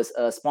ticket was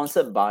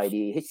sponsored by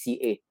the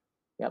HCA.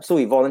 Yeah, so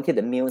we volunteered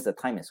the meals, the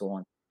time, and so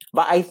on.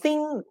 But I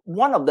think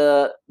one of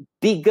the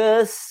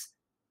biggest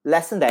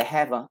lessons that I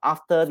have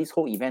after this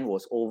whole event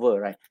was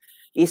over, right,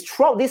 is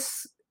throughout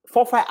this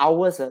 4-5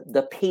 hours,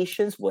 the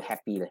patients were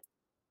happy.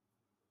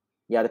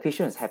 Yeah, the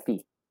patient is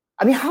happy.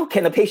 I mean, how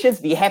can the patients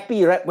be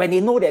happy, right, when they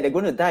know that they're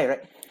going to die,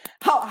 right?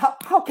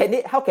 How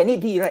can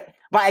it be, right?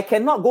 But I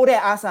cannot go there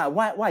and ask,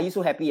 why are you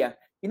so happy? I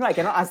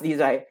cannot ask this,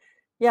 right?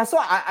 Yeah, so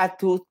I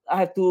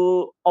have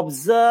to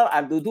observe, I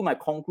have to do my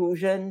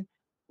conclusion.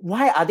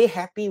 Why are they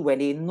happy when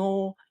they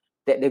know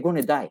that they're going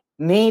to die?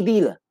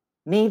 Maybe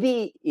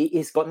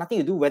it's got nothing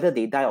to do whether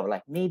they die or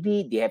life.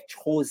 Maybe they have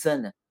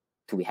chosen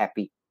to be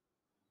happy.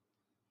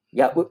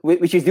 Yeah,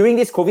 which is during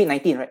this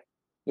COVID-19, right?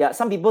 Yeah,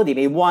 some people, they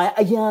may why,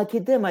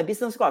 Keaton, my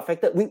business got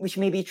affected, which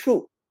may be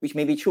true.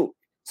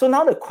 So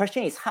now the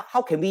question is,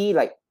 how can we,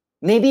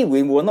 maybe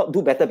we will not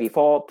do better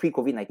before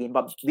pre-COVID-19,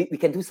 but we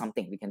can do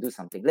something.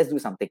 Let's do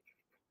something.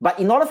 But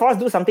in order for us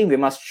to do something, we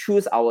must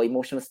choose our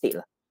emotional state.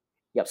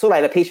 Yeah. So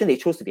like the patient, they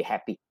chose to be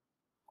happy.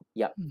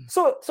 Yeah.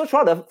 So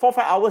throughout the 4-5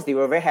 hours, they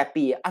were very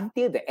happy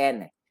until the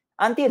end.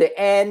 At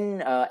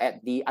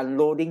the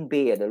unloading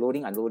bay, the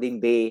unloading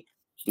bay,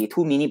 the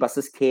 2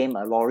 minibuses came,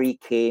 a lorry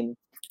came.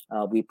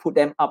 We put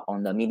them up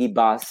on the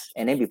minibus,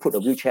 and then we put the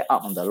wheelchair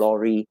up on the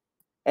lorry.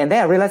 And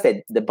then I realized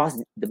that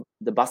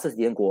the buses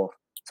didn't go off.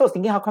 So I was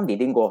thinking, how come they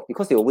didn't go off?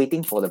 Because they were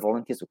waiting for the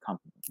volunteers to come.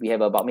 We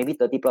have about maybe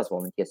 30 plus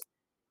volunteers.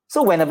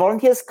 So when the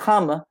volunteers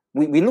come,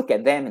 we look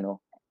at them,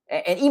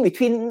 and in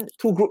between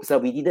two groups,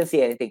 we didn't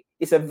say anything.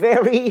 It's a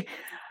very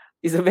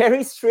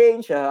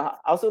strange, I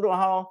also don't know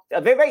how,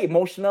 a very, very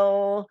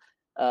emotional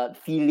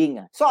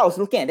feeling. So I was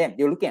looking at them,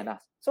 they were looking at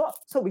us.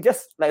 So we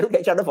just look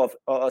at each other for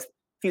a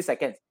few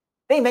seconds.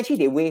 Then eventually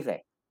they wave.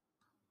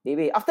 They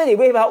wave. After they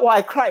wave,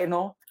 I cried,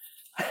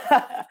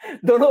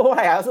 Don't know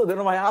why. I also don't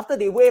know why. After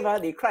they wave,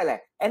 they cry,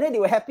 and then they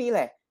were happy,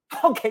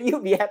 How can you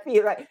be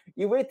happy, right?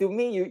 You wave to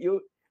me,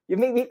 you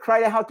make me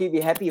cry, how can you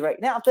be happy, right?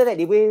 Then after that,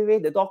 they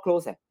wave, the door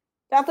closed. Then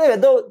after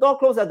the door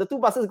closed, the 2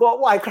 buses go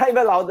up, I cried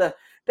very louder.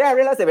 Then I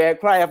realized that when I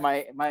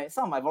cry,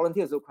 some of my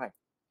volunteers also cry.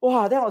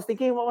 Wow, then I was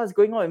thinking, what was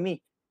going on with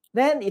me?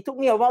 Then it took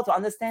me a while to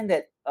understand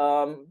that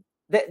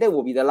that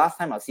will be the last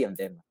time I'll see on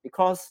them,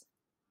 because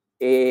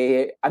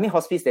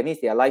hospice, that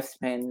means their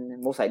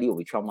lifespan most likely will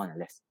be 12 months or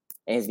less.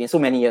 And it's been so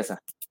many years.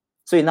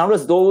 So in other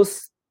words,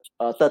 those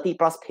 30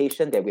 plus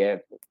patients that we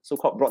have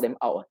so-called brought them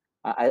out,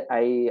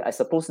 I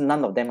suppose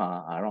none of them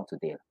are around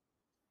today.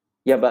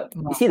 Yeah, but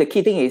you see, the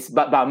key thing is,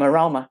 but I'm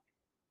around.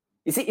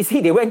 You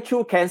see, they went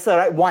through cancer,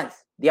 right? Once,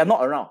 they are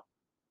not around.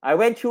 I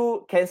went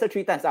through cancer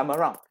 3 times, I'm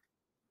around.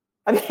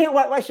 I mean,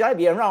 why should I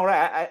be around,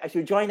 right? I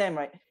should join them,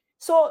 right?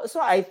 So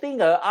I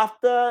think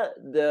after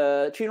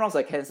the 3 rounds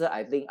of cancer,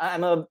 I think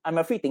I'm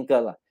a free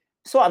thinker lah.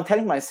 So I'm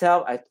telling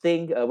myself, I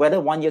think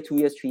whether 1 year, 2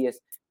 years, 3 years,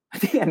 I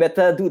think I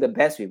better do the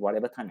best with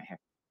whatever time I have.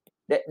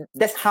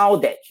 That's how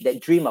that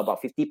dream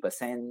about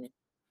 50%,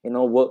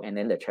 work, and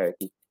then the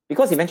charity.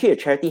 Because eventually the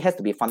charity has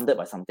to be funded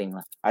by something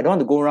lah. I don't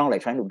want to go around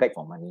like trying to beg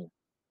for money.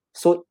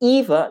 So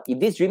if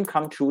this dream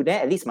come true,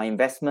 then at least my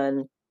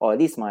investment or at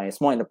least my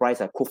small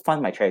enterprise could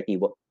fund my charity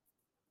work.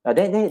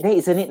 Then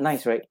isn't it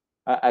nice, right?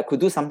 I could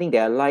do something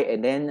that I like,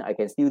 and then I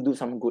can still do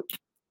some good.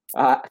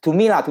 To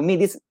me,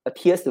 this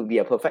appears to be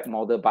a perfect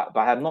model, but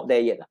I'm not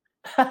there yet.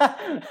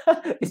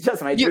 It's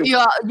just my dream.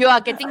 You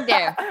are getting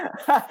there.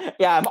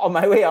 Yeah, I'm on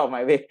my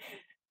way.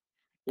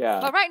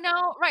 Yeah. But right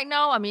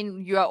now, I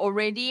mean, you are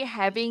already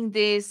having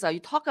this. You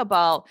talk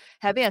about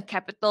having a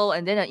capital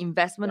and then an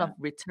investment of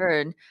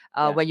return.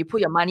 When you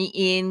put your money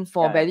in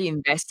for value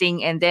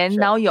investing, and then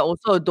now you're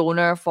also a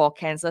donor for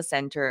Cancer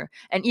Center.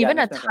 And even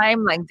a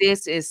time like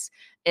this is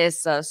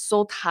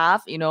so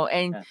tough,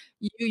 And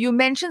you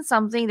mentioned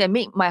something that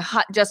made my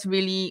heart just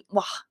really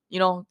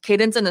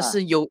Kayden 真的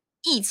是有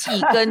义气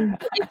跟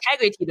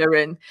integrity 的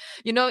人.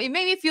 It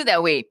made me feel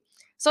that way.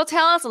 So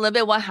tell us a little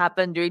bit what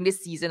happened during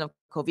this season of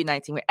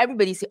COVID-19 where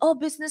everybody say, oh,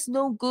 business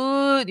no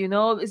good,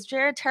 it's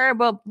very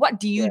terrible. What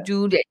do you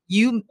do that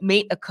you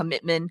made a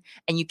commitment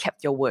and you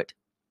kept your word?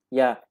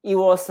 Yeah, it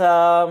was,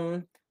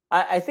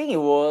 I think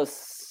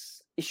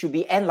it should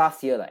be end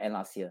last year.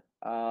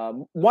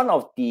 One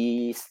of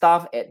the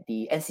staff at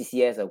the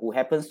NCCS who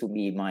happens to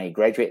be my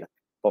graduate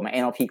for my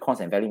NLP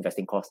course and value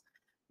investing course.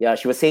 Yeah,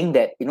 she was saying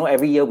that,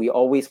 every year we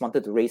always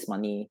wanted to raise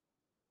money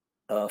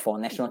for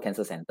National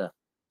Cancer Center.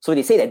 So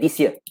they say that this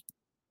year,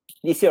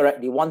 right,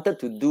 they wanted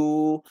to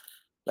do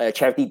like a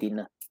charity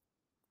dinner.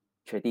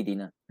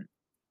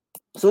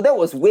 So that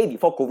was way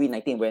before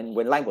COVID-19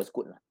 when life was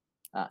good.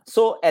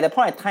 So at that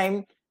point in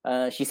time,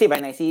 she said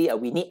very nicely,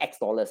 we need X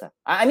dollars.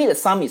 I mean, the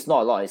sum is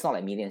not a lot. It's not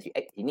like millions.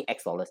 You need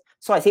X dollars.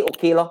 So I say,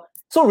 okay.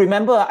 So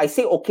remember, I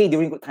say okay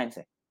during good times.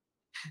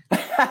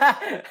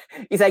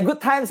 It's like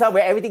good times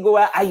where everything go,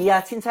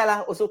 chin cai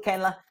lah, also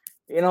can lah.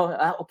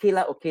 Okay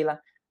lah.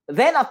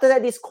 Then after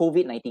that, this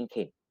COVID-19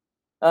 came.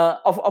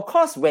 Of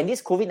course, when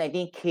this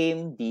COVID-19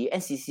 came, the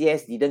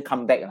NCCS didn't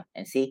come back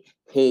and say,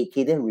 hey,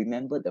 Kayden,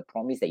 remember the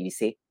promise that you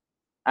say?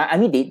 I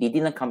mean, they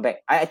didn't come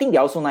back. I think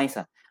they're also nice.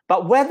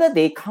 But whether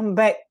they come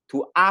back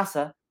to us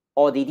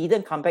or they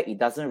didn't come back, it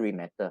doesn't really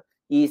matter.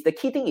 The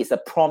key thing is a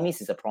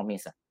promise is a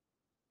promise.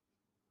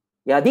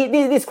 Yeah,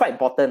 this is quite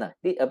important.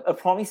 A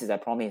promise is a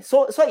promise.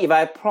 So if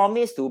I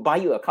promise to buy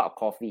you a cup of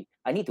coffee,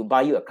 I need to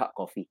buy you a cup of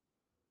coffee.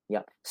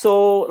 Yeah.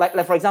 So like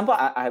for example,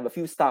 I have a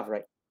few staff,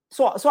 right?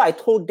 So I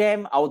told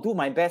them I'll do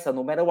my best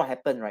no matter what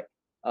happened, right?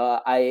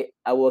 I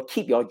will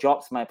keep your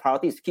jobs. My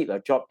priority is to keep your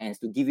job and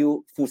to give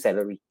you full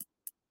salary.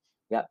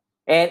 Yeah.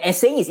 And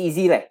saying is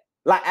easy,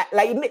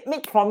 like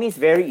make promise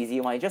very easy.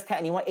 You just tell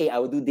anyone, hey, I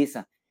will do this.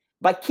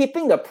 But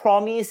keeping the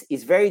promise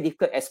is very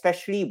difficult,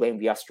 especially when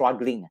we are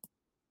struggling.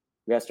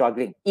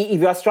 If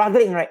you are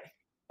struggling, right,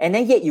 and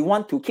then yet you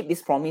want to keep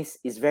this promise,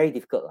 it's very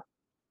difficult.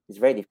 It's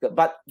very difficult.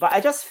 But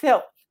I just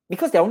felt,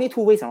 because there are only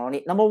two ways around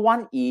it. Number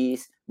one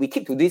is we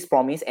keep to this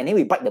promise and then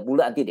we bite the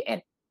bullet until the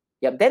end.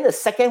 Yeah. Then the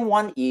second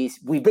one is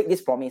we break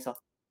this promise.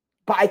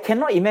 But I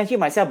cannot imagine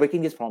myself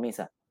breaking this promise.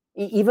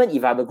 Even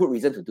if I have a good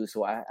reason to do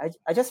so. I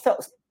just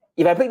felt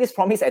if I break this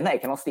promise at night, I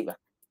cannot sleep.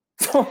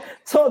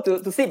 So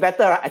to sleep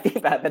better, I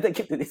think I better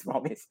keep to this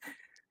promise.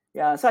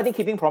 Yeah. So I think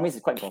keeping promise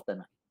is quite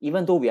important,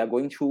 even though we are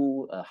going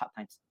through hard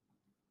times.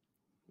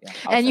 Yeah,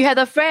 and you had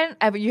a friend.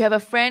 You have a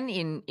friend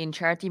in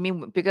charity.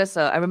 Because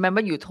I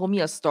remember you told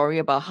me a story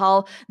about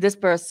how this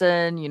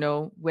person,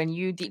 when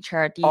you did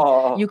charity,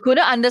 you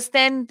couldn't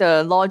understand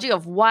the logic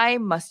of why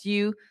must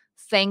you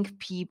thank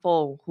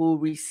people who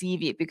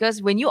receive it.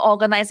 Because when you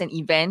organize an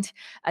event,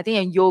 I think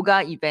a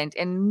yoga event,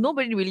 and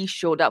nobody really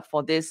showed up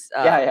for this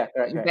event.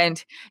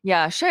 Right.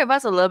 Yeah, share with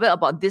us a little bit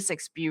about this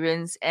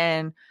experience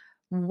and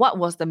what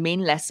was the main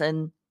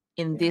lesson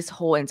in this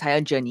whole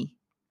entire journey.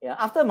 Yeah,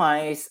 after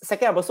my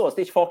second episode of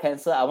stage 4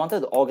 cancer, I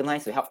wanted to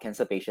organize to help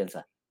cancer patients.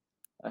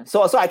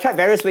 So I tried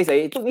various ways.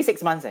 It took me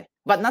 6 months,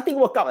 but nothing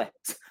worked out.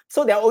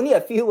 So there are only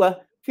a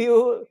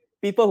few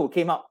people who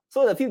came out.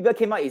 So the few people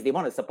came out is they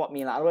want to support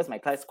me. Otherwise, my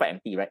class is quite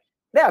empty, right?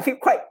 Then I feel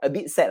quite a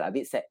bit sad.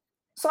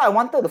 So I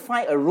wanted to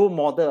find a role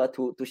model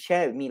to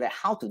share with me like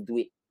how to do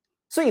it.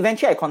 So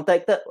eventually I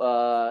contacted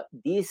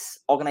this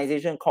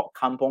organization called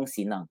Kampong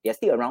Sinang. They're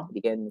still around.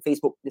 You can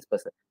Facebook this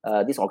person,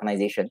 this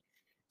organization.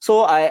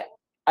 So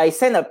I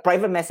sent a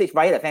private message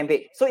via the fan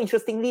page. So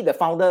interestingly, the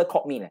founder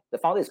called me. The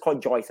founder is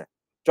called Joyce.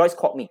 Joyce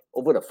called me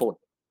over the phone.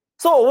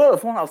 So over the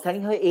phone, I was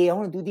telling her, hey, I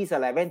want to do this.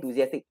 Like, very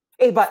enthusiastic.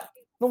 Hey, but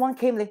no one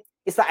came.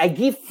 It's like I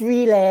give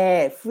free.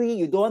 Free,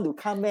 you don't want to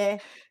come,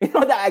 that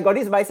I got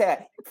this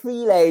mindset.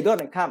 Free, you don't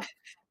want to come.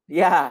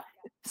 Yeah.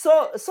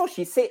 So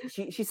she said,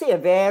 she said a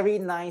very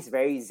nice,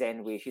 very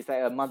zen way. She's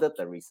like a Mother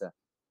Teresa.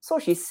 So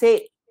she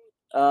said,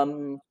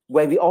 when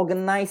we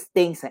organize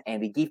things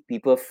and we give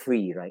people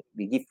free, right?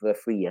 We give people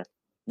free,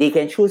 they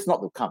can choose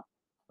not to come.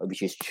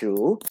 which is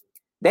true.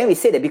 Then we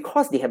say that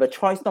because they have a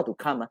choice not to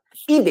come,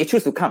 if they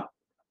choose to come,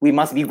 we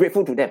must be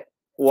grateful to them.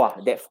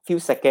 Wow, that few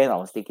seconds I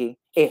was thinking,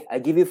 hey, I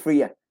give you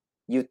free,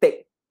 you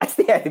take. I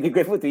still have to be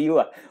grateful to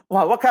you.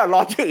 Wow, what kind of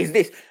logic is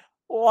this?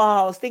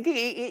 Wow, I was thinking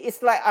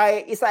it's like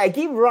I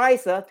give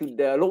rice to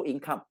the low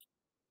income.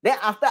 Then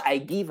after I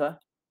give,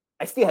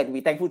 I still have to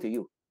be thankful to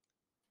you.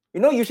 You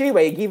know, usually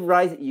when you give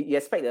rice, you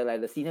expect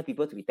the senior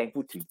people to be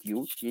thankful to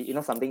you. You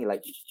know, something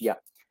like, yeah.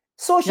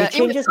 So she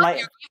changes my...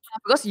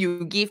 Because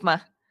you give, ma.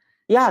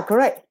 Yeah,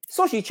 correct.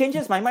 So she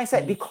changes my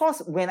mindset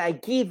because when I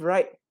give,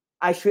 right,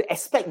 I should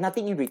expect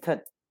nothing in return.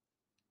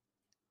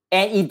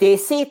 And if they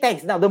say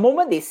thanks, now the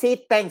moment they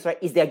say thanks, right,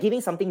 is they're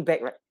giving something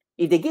back, right?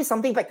 If they give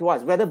something back to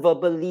us, whether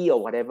verbally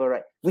or whatever,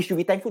 right, we should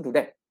be thankful to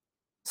them.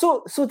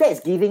 So that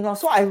is giving.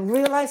 So I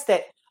realized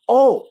that,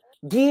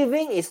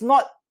 giving is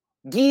not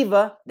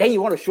giver, then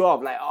you want to show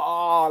off like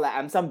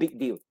I'm some big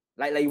deal.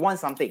 Like you want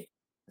something.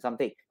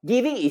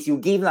 Giving is you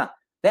give lah.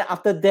 Then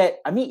after that,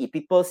 I mean, if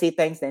people say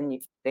thanks, then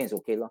it's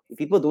okay lah. If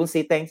people don't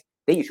say thanks,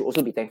 then you should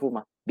also be thankful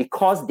ma,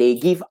 because they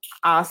give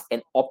us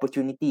an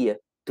opportunity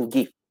to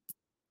give.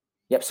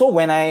 Yep. So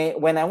when I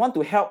want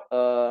to help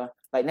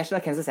like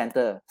National Cancer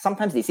Center,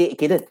 sometimes they say, hey,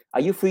 Kaden,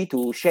 are you free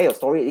to share your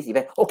story at this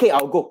event? Okay,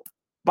 I'll go.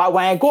 But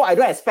when I go, I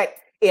don't expect,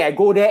 hey, I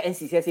go there and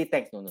NCCS say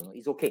thanks. No,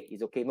 it's okay,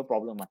 no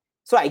problem.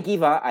 So I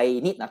give, I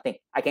need nothing.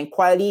 I can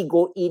quietly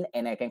go in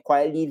and I can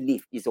quietly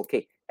leave. It's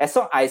okay. As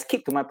long as I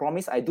keep to my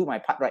promise, I do my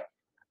part right.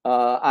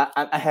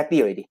 I'm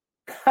happy already.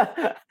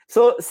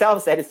 So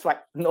self-satisfied.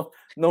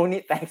 No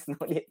need thanks.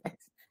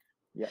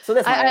 Yeah. So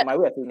that's my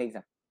way of doing things.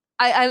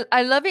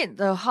 I love it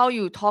how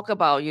you talk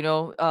about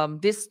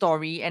this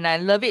story, and I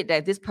love it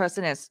that this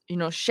person has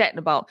shared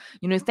about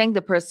thank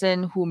the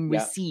person whom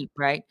received,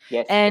 right?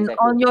 Yes, and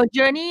exactly. On your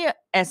journey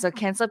as a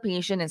cancer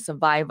patient and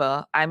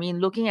survivor, I mean,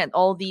 looking at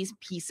all these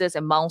pieces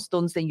and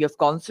milestones that you have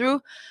gone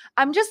through,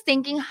 I'm just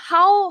thinking,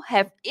 how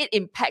have it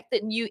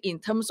impacted you in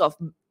terms of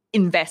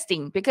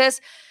investing?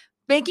 Because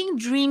making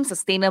dreams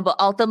sustainable,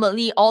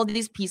 ultimately all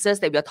these pieces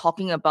that we are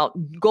talking about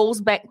goes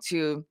back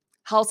to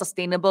how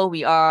sustainable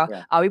we are.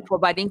 Are we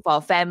providing for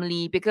our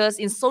family? Because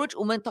in Soul Rich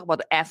Woman, talk about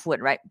the F word,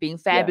 right? Being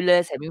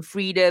fabulous, having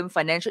freedom,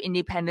 financial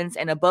independence,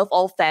 and above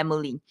all,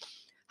 family.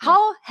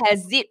 How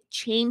has it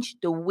changed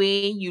the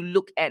way you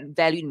look at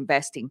value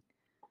investing?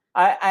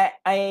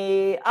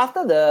 I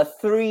after the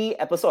 3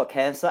 episodes of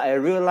cancer, I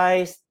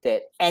realized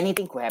that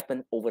anything could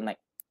happen overnight.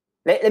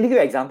 Let me give you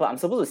an example. I'm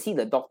supposed to see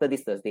the doctor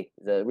this Thursday,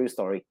 the real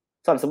story.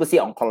 So I'm supposed to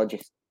see an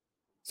oncologist.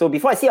 So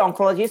before I see an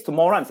oncologist,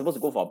 tomorrow I'm supposed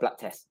to go for a blood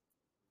test.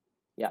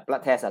 Yeah,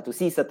 blood test to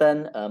see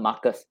certain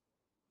markers.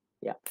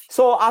 Yeah.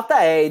 So after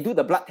I do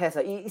the blood test,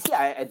 you see,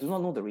 I do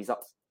not know the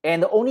results.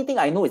 And the only thing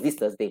I know is this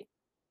Thursday.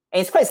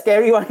 And it's quite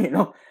scary one,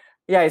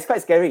 Yeah, it's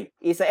quite scary.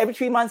 It's every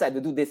 3 months I have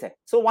to do this.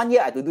 So 1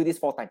 year I have to do this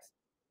 4 times.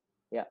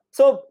 Yeah.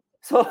 So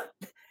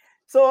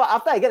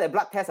after I get the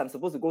blood test, I'm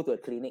supposed to go to a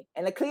clinic.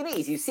 And the clinic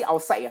is you sit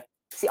outside,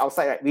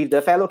 right, with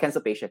the fellow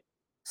cancer patient.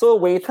 So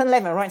when you turn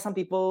left and right, some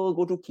people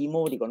go through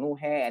chemo, they got no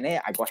hair, and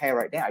then I got hair,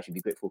 right? Then I should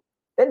be grateful.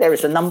 Then there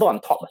is a number on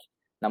top.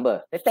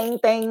 Number. Then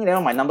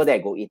my number there I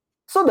go in.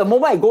 So the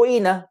moment I go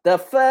in, the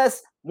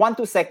first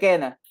 1-2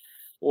 seconds,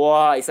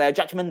 wow, it's a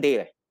judgment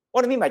day.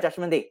 What do you mean by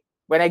judgment day?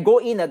 When I go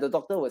in, the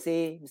doctor will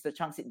say, Mr.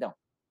 Chang, sit down.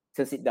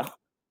 So sit down.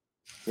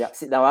 Yeah,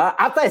 sit down.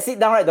 After I sit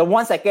down, right, the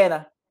 1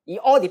 second, it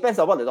all depends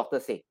on what the doctor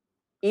say.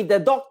 If the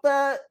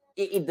doctor,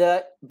 if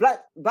the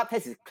blood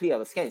test is clear,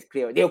 the scan is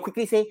clear, they'll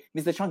quickly say,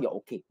 Mr. Chang, you're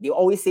okay. They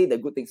always say the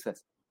good things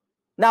first.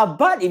 Now,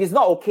 but if it's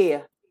not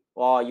okay,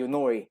 well, you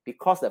know it,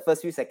 because the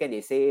first few seconds they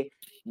say,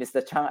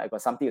 Mr. Chang, I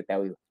got something to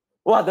tell you.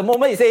 Well, the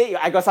moment you say,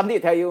 I got something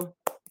to tell you,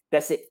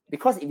 that's it.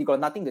 Because if you got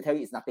nothing to tell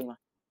you, it's nothing.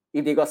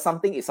 If they got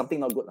something, it's something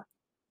not good.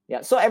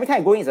 Yeah. So every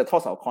time I go in, it's a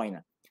toss of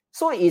coin.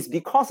 So it's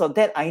because of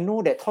that, I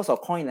know that toss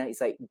of coin is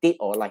like dead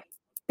or alive.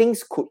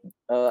 Things could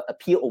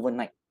appear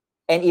overnight.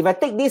 And if I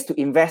take this to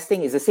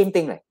investing, it's the same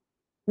thing.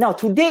 Now,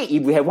 today,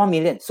 if we have 1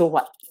 million, so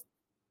what?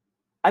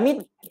 I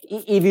mean,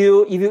 if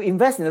you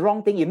invest in the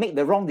wrong thing, you make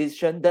the wrong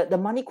decision, the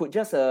money could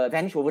just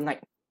vanish overnight.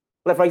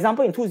 Like, for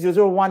example, in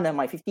 2001,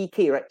 my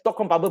 50K, right?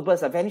 .com bubble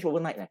burst, vanished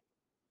overnight.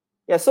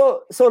 Yeah,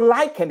 so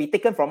life can be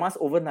taken from us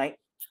overnight.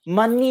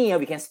 Money,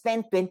 we can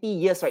spend 20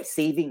 years, right,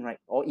 saving, right,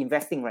 or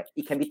investing, right?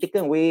 It can be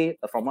taken away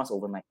from us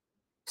overnight.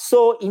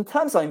 So in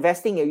terms of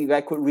investing, if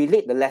I could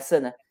relate the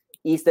lesson,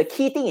 is the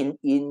key thing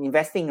in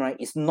investing, right,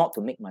 is not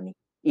to make money.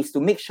 Is to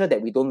make sure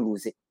that we don't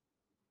lose it.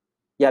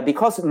 Yeah,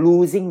 because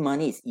losing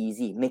money is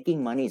easy.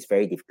 Making money is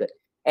very difficult.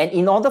 And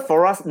in order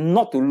for us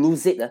not to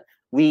lose it,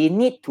 we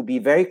need to be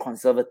very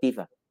conservative.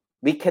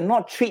 We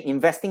cannot treat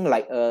investing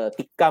like a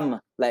tikam,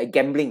 like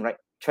gambling, right?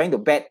 Trying to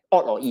bet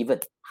odd or even,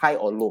 high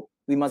or low.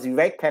 We must be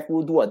very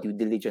careful, do our due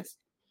diligence.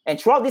 And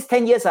throughout these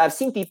 10 years, I've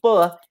seen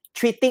people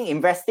treating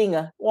investing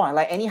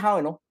like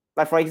anyhow,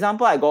 Like, for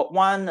example, I got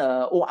one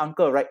old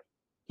uncle, right?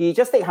 He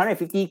just take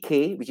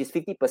 150K, which is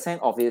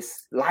 50% of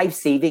his life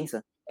savings.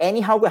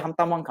 Anyhow, go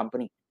Hamtam one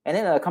company. And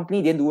then the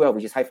company didn't do well,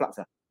 which is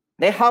Hyflux.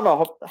 Then half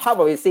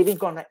of his savings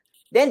gone, right?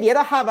 Then the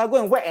other half,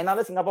 go and work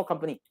another Singapore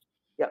company.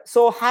 Yeah.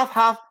 So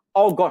half,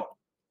 all gone.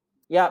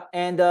 Yeah,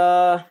 and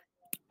I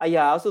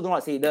also don't know what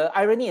to say. The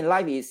irony in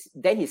life is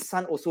then his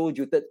son also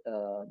jilted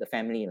the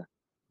family.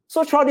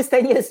 So throughout these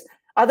 10 years,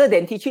 other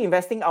than teaching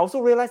investing, I also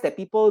realized that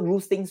people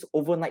lose things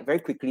overnight very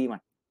quickly.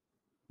 Man.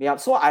 Yeah,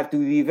 so I have to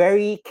be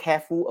very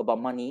careful about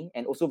money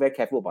and also very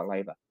careful about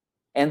life.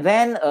 And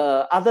then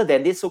other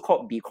than this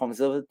so-called be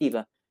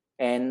conservative,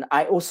 and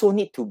I also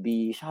need to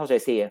be, how should I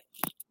say,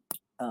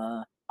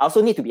 I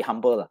also need to be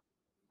humble.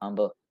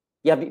 Humble.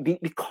 Yeah,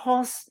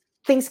 because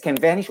things can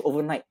vanish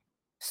overnight.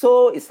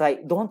 So it's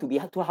like, don't want to be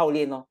too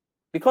haolian,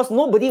 because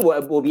nobody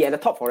will be at the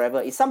top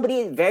forever. If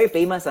somebody very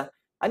famous,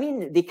 I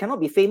mean, they cannot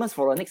be famous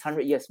for the next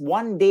 100 years.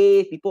 One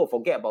day, people will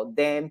forget about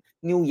them.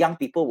 New young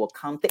people will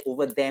come, take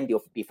over them.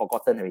 They'll be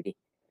forgotten already.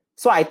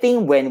 So I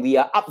think when we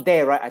are up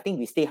there, right, I think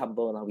we stay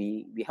humble.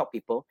 We help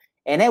people.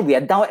 And then we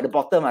are down at the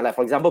bottom. Like,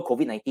 for example,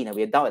 COVID-19,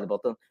 we are down at the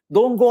bottom.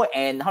 Don't go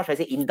and, how should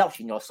I say, indulge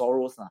in your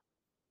sorrows.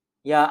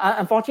 Yeah,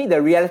 unfortunately,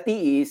 the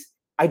reality is,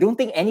 I don't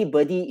think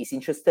anybody is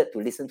interested to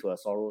listen to our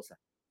sorrows.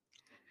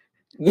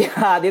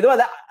 Yeah, they don't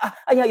like,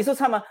 it's so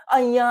cham.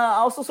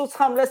 Also so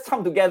cham, let's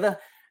cham together.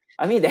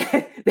 I mean,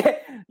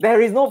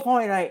 there is no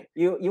point, right?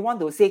 You want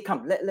to say,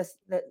 come, let's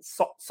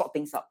sort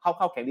things out.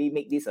 How can we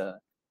make this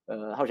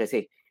how should I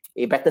say,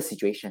 a better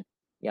situation?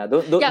 Yeah,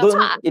 don't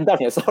indulge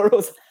in your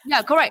sorrows.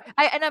 Yeah, correct.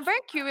 I'm very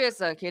curious,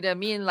 Kate. I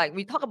mean, like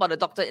we talk about the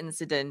doctor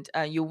incident.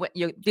 You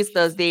this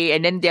Thursday,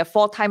 and then there are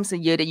 4 times a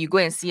year that you go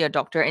and see a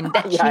doctor, and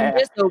that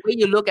changes the way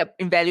you look at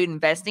value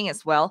investing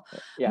as well.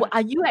 Yeah.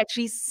 Are you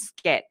actually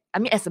scared? I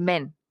mean, as a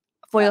man,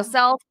 for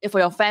yourself, for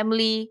your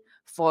family,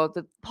 for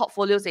the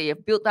portfolios that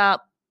you've built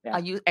up, are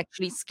you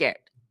actually scared?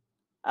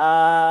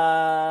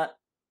 I'm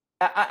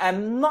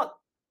not.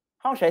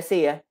 How should I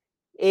say?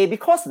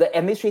 Because the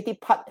administrative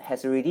part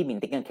has already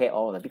been taken care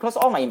of, because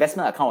all my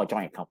investment account are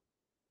joint account.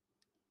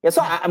 Yeah,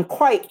 so I'm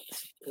quite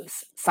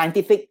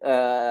scientific,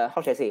 how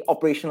should I say,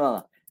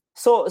 operational.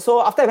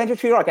 So after I went through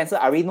 3 rounds of cancer,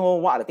 I already know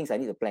what are the things I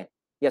need to plan.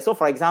 Yeah, so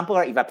for example,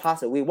 right, if I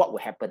pass away, what will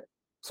happen?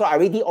 So I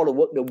already did all the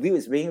work, the will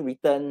is being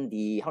written,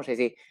 how should I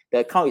say, the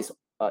account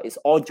is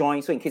all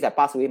joint, so in case I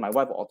pass away, my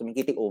wife will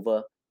automatically take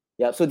over.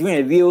 Yeah, so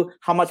during the will,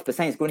 how much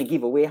percent is going to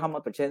give away, how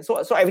much percent, so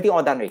everything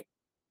all done, right?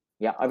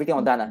 Yeah, everything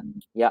all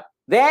done. Yeah.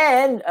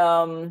 Then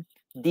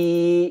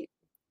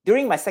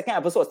during my second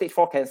episode of stage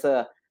 4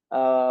 cancer,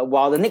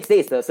 while the next day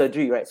is the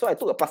surgery, right? So I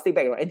took a plastic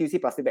bag, right?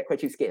 NTUC plastic bag, quite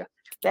cheapskate.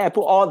 Then I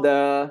put all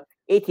the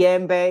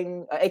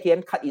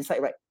ATM card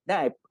inside, right?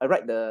 Then I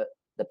write the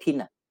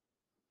pin,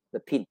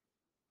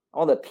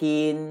 all the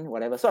pin,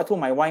 whatever. So I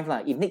told my wife,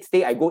 if next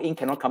day I go in,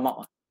 cannot come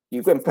out,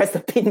 you go and press the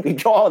pin,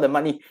 withdraw all the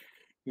money.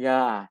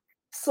 Yeah.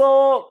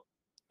 So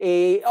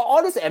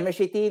all this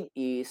administrative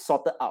is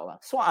sorted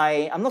out. So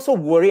I'm not so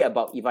worried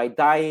about if I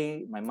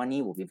die, my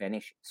money will be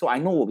vanished. So I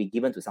know will be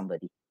given to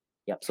somebody.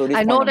 Yeah. So this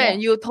I know that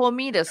you told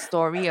me the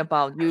story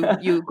about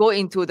you go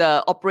into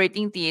the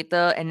operating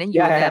theater and then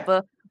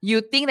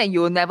you think that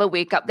you will never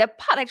wake up. That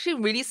part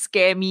actually really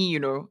scared me,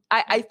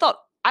 I thought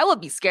I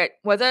would be scared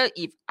whether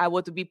if I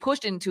were to be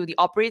pushed into the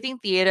operating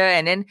theater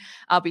and then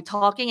I'll be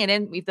talking, and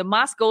then if the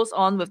mask goes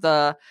on with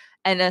the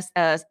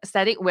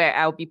anesthetic where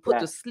I'll be put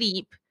to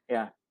sleep.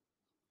 Yeah.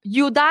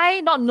 You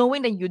die not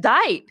knowing that you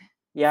died.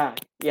 Yeah.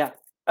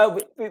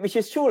 Which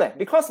is true,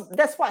 because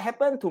that's what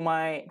happened to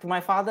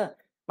my father.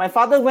 My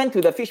father went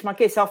to the fish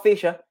market, sell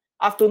fish.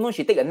 Afternoon,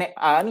 he took a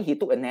nap. He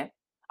took a nap.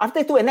 After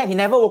he took a nap, he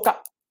never woke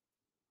up.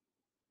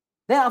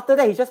 Then after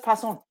that, he just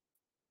passed on.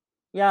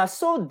 Yeah,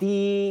 so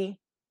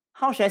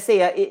how should I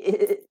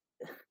say,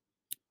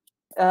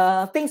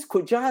 things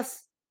could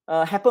just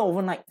happen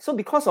overnight. So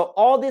because of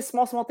all these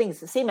small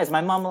things, same as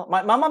my mom.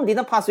 My mom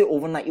didn't pass away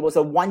overnight. It was a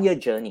 1-year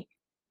journey.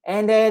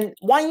 And then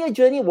 1-year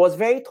journey was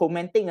very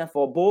tormenting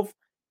for both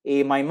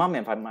my mom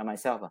and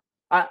myself.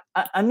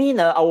 I mean,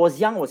 I was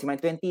young, I was in my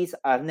 20s.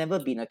 I've never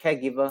been a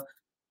caregiver.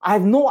 I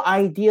have no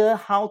idea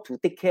how to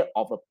take care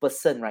of a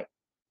person, right,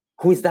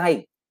 who is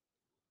dying.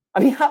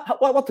 I mean,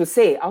 what to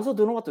say? I also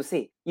don't know what to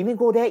say. You mean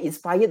go there,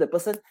 inspire the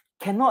person?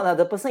 Cannot.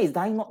 The person is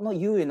dying, not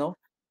you,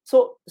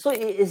 So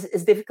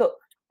it's difficult.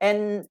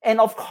 And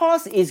of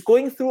course, it's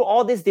going through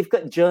all this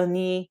difficult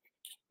journey.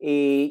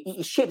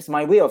 It shapes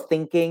my way of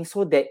thinking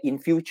so that in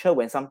future,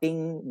 when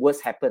something worse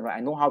happens, right,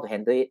 I know how to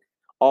handle it.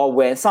 Or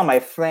when some of my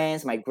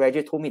friends, my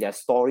graduates told me their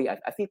story,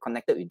 I feel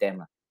connected with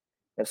them.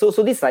 So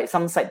this is like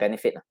some side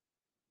benefit.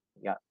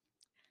 Yeah.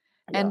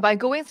 And by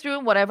going through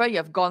whatever you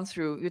have gone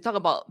through, you talk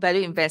about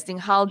value investing,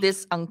 how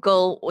this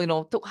uncle,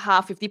 took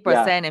half,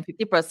 50% and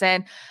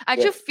 50%. I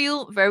actually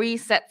feel very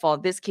sad for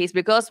this case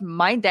because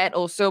my dad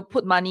also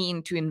put money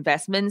into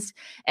investments.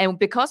 And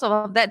because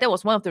of that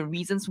was one of the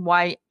reasons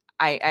why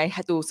I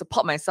had to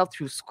support myself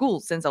through school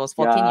since I was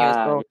 14 years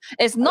old.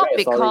 It's not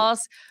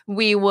because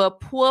we were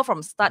poor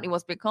from start. It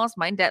was because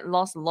my dad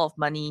lost a lot of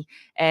money,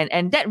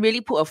 and that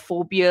really put a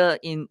phobia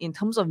in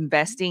terms of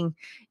investing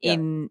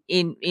in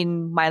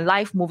my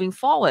life moving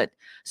forward.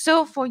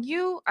 So for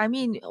you, I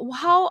mean,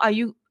 how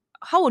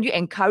would you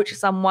encourage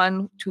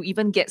someone to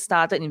even get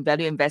started in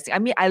value investing? I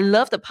mean, I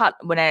love the part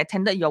when I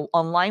attended your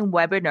online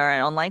webinar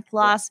and online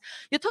class.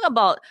 You talk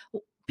about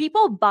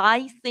people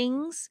buy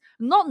things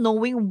not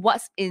knowing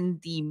what's in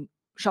the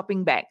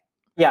shopping bag.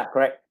 Yeah,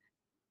 correct.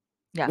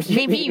 Yeah, Which,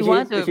 maybe you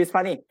want to. which is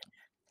funny.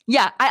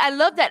 Yeah, I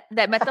love that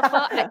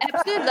metaphor. I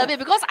absolutely love it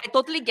because I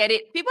totally get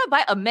it. People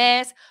buy a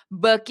mess,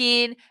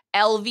 Birkin,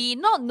 LV,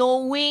 not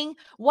knowing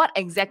what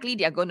exactly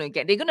they are going to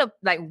get. They're going to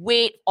like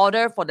wait,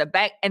 order for the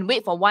bag and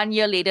wait for 1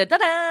 year later.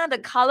 Ta-da!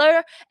 The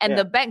color and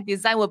the bag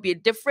design will be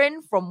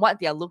different from what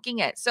they are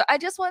looking at. So I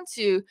just want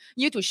you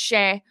to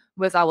share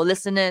with our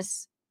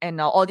listeners and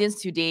our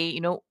audience today,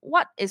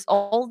 what is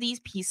all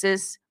these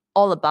pieces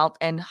all about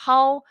and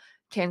how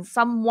can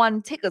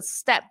someone take a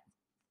step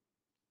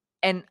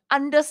and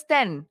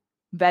understand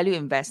value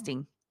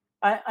investing?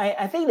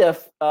 I think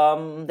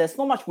there's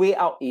not much way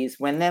out is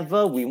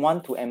whenever we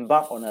want to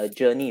embark on a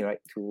journey, right,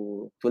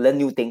 to learn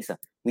new things,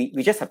 we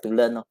just have to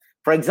learn.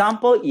 For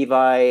example,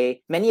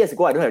 many years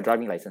ago, I don't have a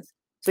driving license.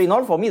 So in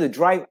order for me to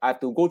drive, I have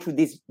to go through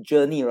this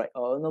journey, right?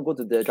 Or go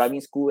to the driving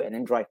school and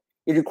then drive.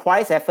 It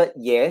requires effort,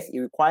 yes. It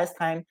requires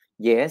time,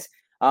 yes.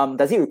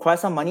 Does it require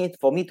some money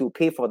for me to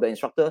pay for the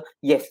instructor?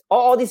 Yes.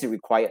 All this is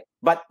required.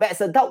 But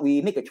as an adult,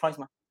 we make a choice.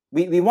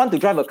 We want to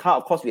drive a car,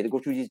 of course, we have to go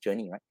through this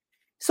journey, right?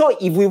 So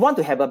if we want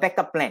to have a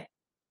backup plan,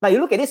 now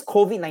you look at this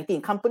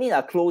COVID-19, companies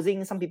are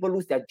closing, some people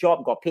lose their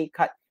job, got pay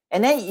cut.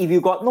 And then if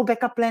you got no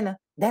backup plan,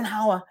 then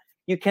how?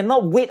 You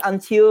cannot wait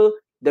until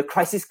the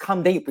crisis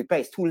comes, then you prepare.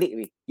 It's too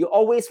late. You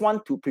always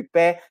want to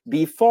prepare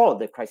before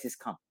the crisis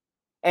comes.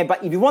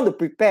 But if you want to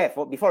prepare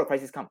before the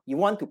crisis comes, you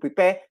want to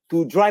prepare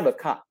to drive a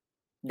car,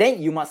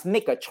 then you must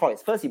make a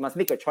choice. First, you must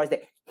make a choice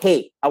that,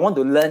 hey, I want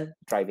to learn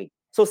driving.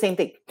 So same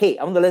thing. Hey,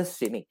 I want to learn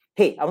swimming.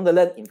 Hey, I want to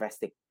learn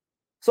investing.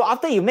 So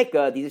after you make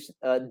a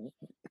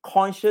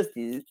conscious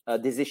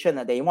decision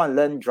that you want to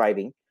learn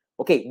driving,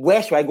 okay,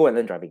 where should I go and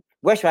learn driving?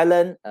 Where should I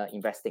learn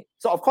investing?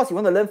 So of course, you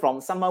want to learn from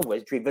someone who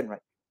has driven,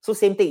 right? So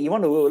same thing, you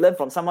want to learn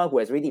from someone who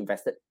has already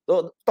invested.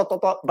 So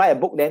buy a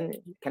book, then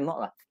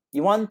cannot.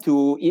 You want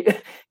to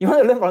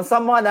learn from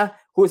someone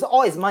who has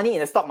all his money in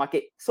the stock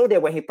market, so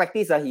that when he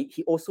practices,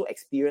 he also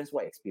experienced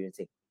what he's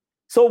experiencing.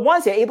 So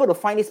once you're able to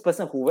find this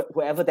person,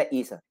 whoever that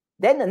is,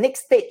 then the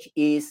next stage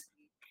is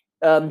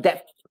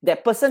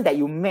that person that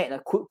you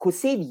met could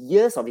save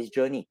years of his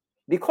journey.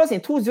 Because in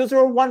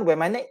 2001, when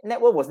my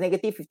net worth was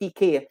negative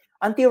 50K,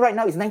 until right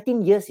now, it's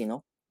 19 years,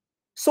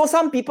 So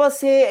some people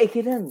say, hey,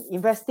 Keaton,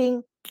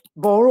 investing,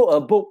 borrow a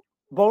book,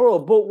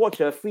 watch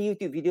a free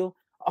YouTube video.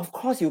 Of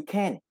course you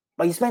can,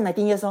 but you spend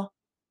 19 years,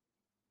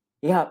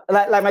 Yeah,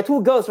 like my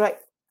two girls, right?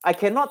 I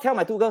cannot tell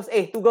my two girls,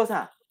 hey, two girls,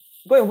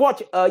 go and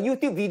watch a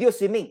YouTube video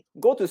swimming.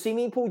 Go to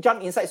swimming pool,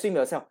 jump inside, swim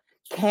yourself.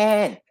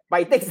 Can,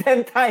 but it takes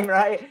them time,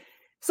 right?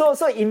 So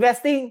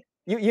investing,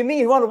 you mean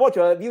you want to watch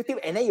a YouTube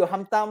and then you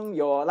thumb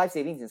your life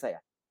savings inside?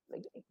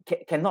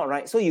 Cannot,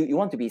 right? So you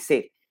want to be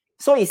safe.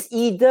 So it's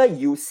either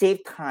you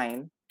save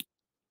time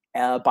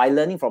by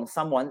learning from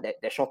someone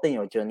that shorten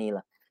your journey.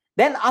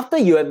 Then after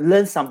you have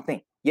learned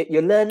something,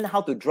 you learn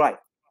how to drive.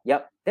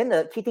 Yep. Then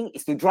the key thing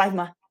is to drive.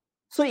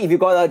 So if you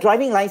got a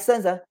driving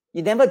license,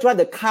 you never drive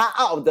the car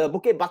out of the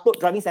Bukit Batok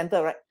driving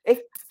center, right?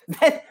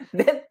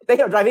 Then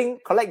your driving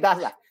collect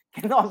dust.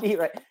 Cannot be,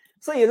 right?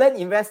 So you learn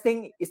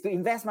investing is to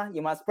invest,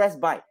 you must press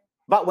buy.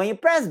 But when you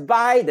press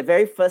buy the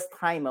very first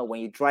time,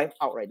 when you drive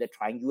out, right, the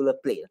triangular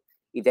plate,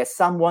 if there's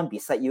someone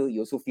beside you,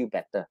 you also feel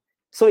better.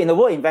 So in the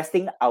world of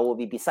investing, I will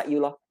be beside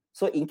you.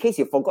 So in case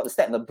you forgot to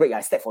step on the brake,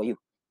 I step for you.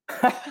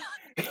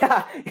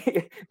 Yeah,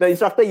 the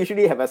instructor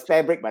usually have a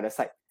spare brake by the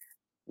side.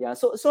 Yeah,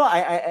 so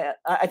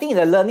I think in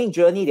the learning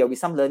journey, there will be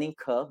some learning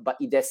curve, but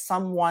if there's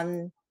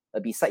someone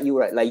beside you,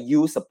 right, like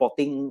you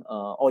supporting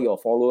all your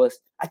followers,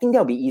 I think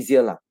that'll be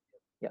easier.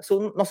 Yeah,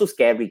 so not so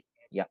scary.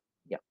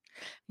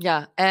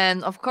 Yeah,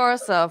 and of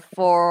course,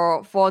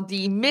 for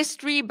the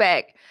mystery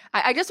bag,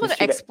 I just want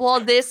to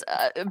explore this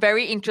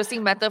very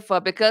interesting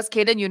metaphor because,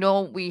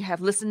 Caden, we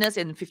have listeners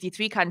in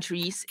 53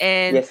 countries,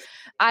 and yes.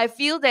 I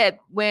feel that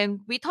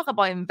when we talk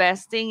about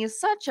investing,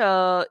 it's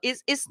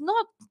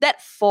not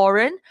that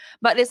foreign,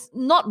 but it's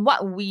not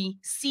what we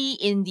see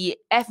in the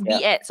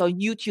FB ads or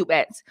YouTube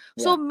ads.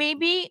 Yeah. So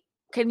maybe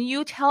can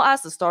you tell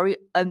us the story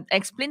and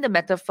explain the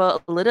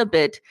metaphor a little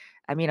bit?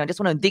 I mean, I just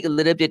want to dig a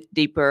little bit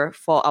deeper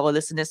for our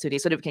listeners today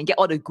so that we can get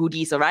all the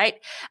goodies, all right?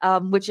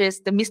 Which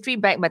is the mystery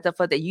bag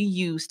metaphor that you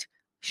used.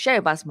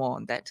 Share with us more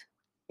on that.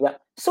 Yeah.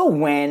 So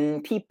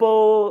when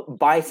people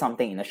buy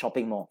something in a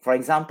shopping mall, for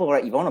example,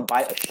 right, if you want to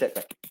buy a shirt,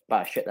 right,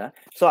 buy a shirt.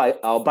 So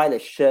I'll buy the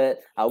shirt,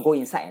 I'll go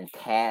inside and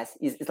test.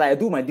 It's like I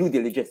do my due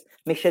diligence,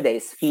 make sure that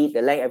it's fit,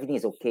 the length, everything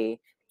is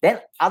okay. Then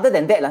other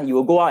than that, you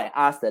will go out and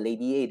ask the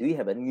lady, hey, do you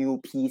have a new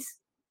piece?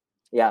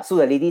 Yeah, so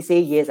the lady say,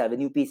 yes, I have a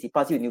new piece. He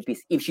pass you a new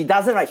piece. If she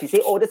doesn't, right, she say,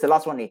 oh, that's the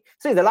last one.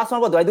 So if the last one,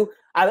 what do?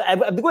 I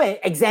go and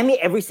examine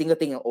every single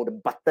thing. Oh, the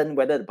button,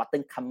 whether the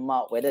button come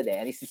out, whether there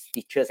are any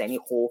stitches, any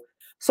hole.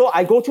 So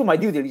I go through my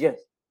due diligence.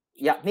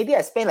 Yeah, maybe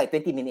I spend like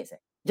 20 minutes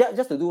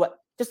just to do what?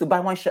 Just to buy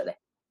one shirt.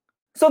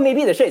 So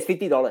maybe the shirt is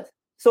 $50.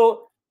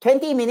 So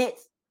 20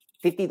 minutes,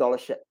 $50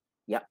 shirt.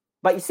 Yeah.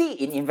 But you see,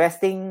 in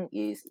investing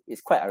is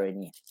quite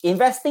irony.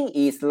 Investing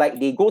is like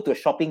they go to a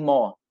shopping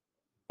mall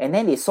and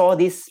then they saw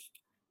this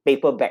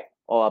paper bag.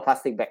 or a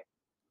plastic bag,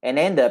 and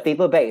then the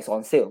paper bag is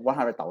on sale,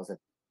 100,000.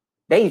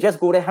 Then you just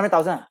go there,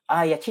 100,000.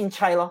 Yeah, chin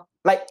chai lo.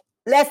 Like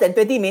less than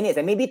 20 minutes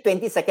and maybe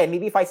 20 seconds,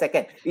 maybe 5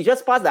 seconds. You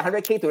just pass the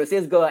 100K to the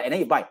sales girl and then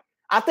you buy.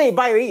 After you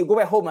buy already, you go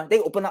back home, then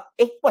you open up.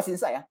 What's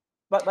inside?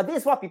 But this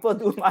is what people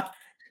do.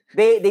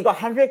 They got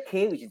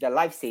 100K, which is their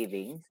life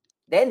savings.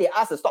 Then they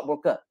ask the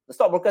stockbroker. The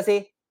stockbroker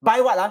say,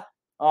 buy what?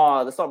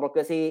 The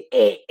stockbroker say,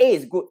 A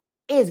is good.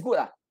 A is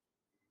good.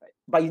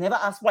 But you never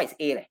ask what is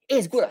A. A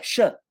is good.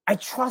 Sure. I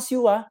trust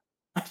you. I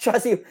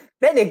trust you.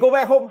 Then they go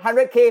back home,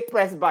 100K,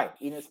 press buy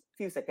in a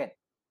few seconds.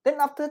 Then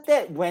after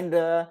that, when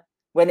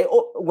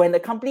the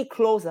company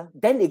closes,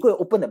 then they go and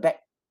open the bag.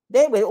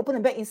 Then when they open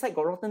the bag, inside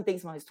got rotten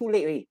things, it's too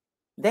late already.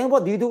 Then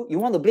what do? You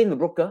want to blame the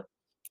broker,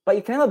 but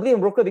you cannot blame the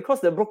broker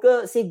because the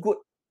broker say good,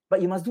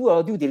 but you must do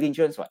a due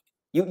diligence, right?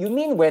 You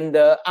mean when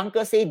the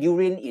uncle say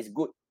durian is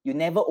good, you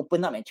never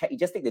open up and check, you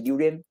just take the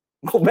durian,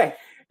 go back,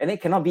 and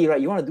it cannot be,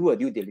 right? You want to do a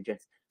due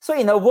diligence. So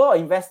in a world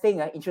of investing,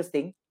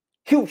 interesting,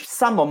 huge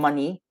sum of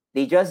money,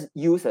 they just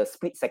use a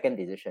split-second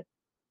decision.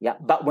 Yeah,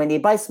 but when they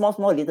buy small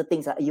little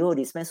things,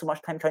 they spend so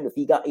much time trying to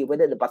figure out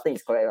whether the button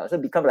is correct. So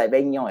it becomes like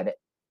very young like that.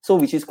 So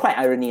which is quite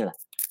irony.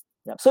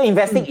 Yeah. So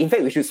investing, in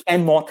fact, we should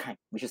spend more time.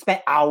 We should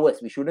spend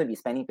hours. We shouldn't be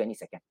spending 20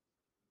 seconds.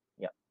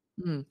 Yeah.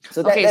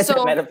 So that's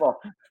the metaphor.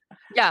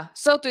 Yeah.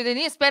 So do they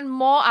need to spend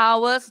more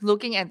hours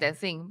looking at that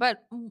thing?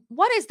 But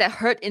what is that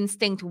herd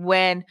instinct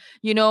when,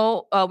 we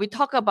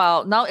talk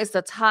about now is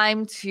the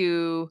time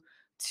to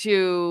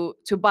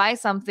buy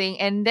something,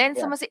 and then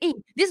someone say, hey,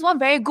 this one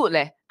very good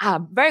leh.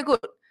 Very good.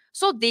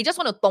 So they just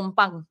want to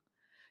tompang.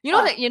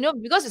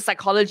 Because it's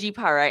psychology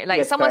part, right?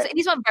 Like someone say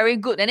this one very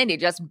good, and then they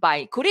just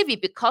buy. Could it be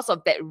because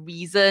of that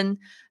reason,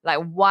 like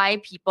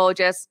why people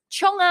just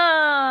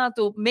chonga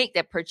to make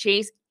their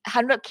purchase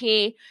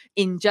 100K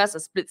in just a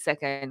split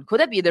second?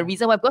 Could that be the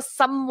reason why? Because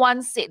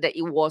someone said that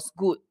it was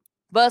good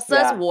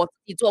versus 我自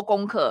己做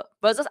功课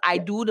versus I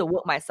do the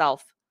work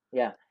myself.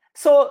 Yeah.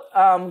 So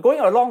going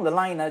along the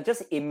line,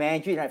 just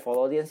imagine, right, for the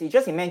audience, you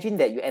just imagine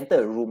that you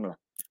enter a room.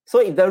 So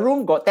if the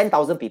room got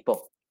 10,000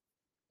 people,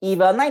 if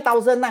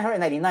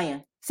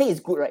 9,999 say it's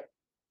good, right?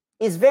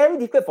 It's very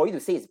difficult for you to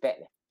say it's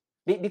bad.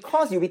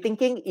 Because you'll be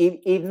thinking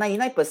if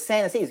 99%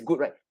 say it's good,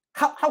 right?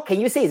 How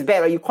can you say it's bad,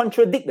 right? You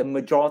contradict the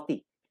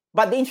majority.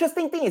 But the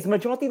interesting thing is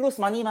majority lose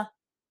money,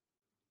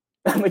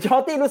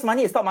 majority lose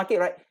money in stock market,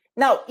 right?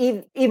 Now,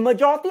 if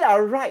majority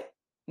are right,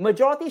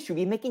 majority should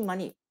be making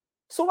money.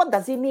 So what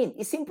does it mean?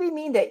 It simply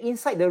means that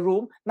inside the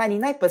room,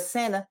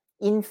 99%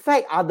 in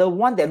fact are the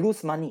one that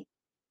lose money.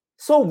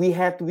 So we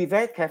have to be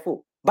very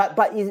careful. But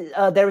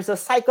there is a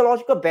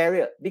psychological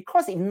barrier,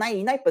 because if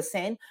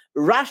 99%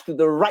 rush to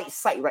the right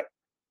side, right,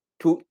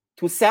 to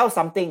sell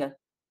something,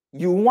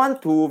 you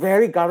want to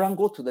very garang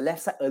go to the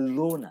left side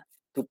alone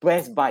to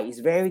press buy. It's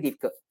very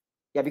difficult.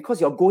 Yeah, because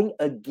you're going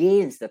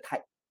against the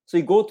tide. So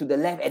you go to the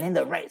left and then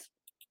the right.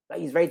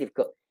 Like, it's very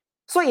difficult.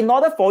 So in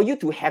order for you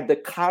to have the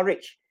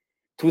courage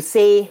to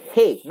say,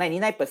 hey,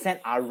 99%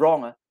 are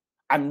wrong,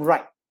 I'm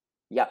right.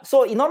 Yeah.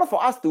 So in order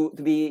for us to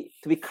be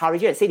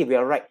courageous and say that we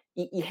are right,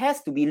 it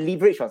has to be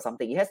leveraged on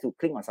something. It has to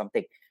cling on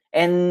something.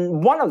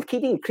 And one of the key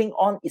things to cling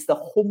on is the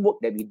homework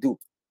that we do.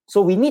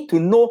 So we need to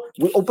know,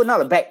 we open up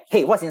the bag,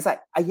 hey, what's inside?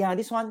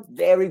 This one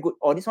very good,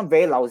 or this one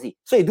very lousy.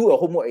 So you do your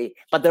homework,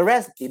 but the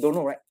rest, you don't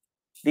know, right?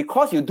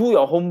 Because you do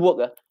your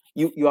homework,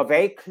 you are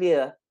very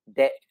clear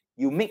that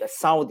you make a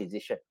sound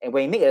decision. And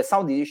when you make a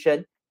sound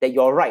decision that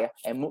you're right,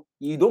 and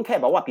you don't care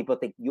about what people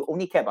think, you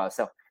only care about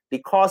yourself.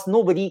 Because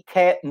nobody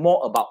cares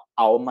more about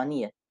our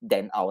money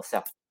than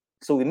ourselves.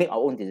 So we make our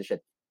own decision.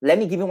 Let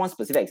me give you one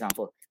specific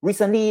example.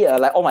 Recently,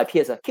 like all my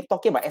peers keep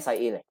talking about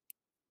SIA.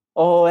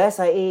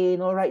 SIA,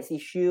 no rights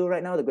issue.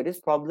 Right now, they got this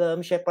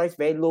problem. Share price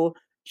very low.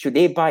 Should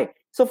they buy?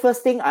 So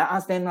first thing, I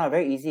ask them,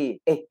 very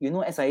easy. Hey, you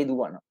know SIA do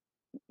what?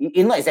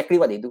 You know exactly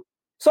what they do.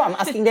 So I'm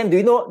asking them, do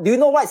you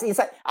know what's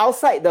inside?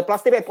 Outside the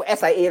plastic bag put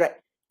SIA, right?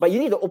 But you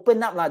need to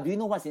open up. Do you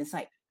know what's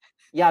inside?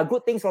 Yeah,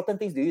 good things, rotten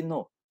things, do you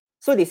know?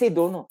 So they say,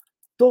 don't know.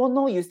 Don't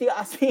know, you still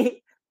ask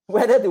me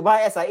whether to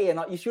buy SIA or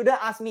not. You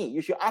shouldn't ask me.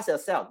 You should ask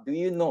yourself, do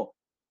you know?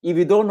 If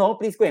you don't know,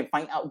 please go and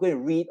find out, go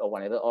and read or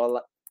whatever,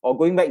 or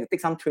going back to take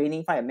some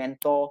training, find a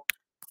mentor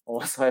or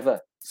whatsoever.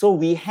 So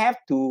we have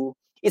to,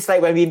 it's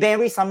like when we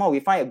marry someone, we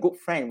find a good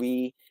friend,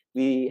 we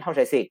how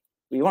should I say,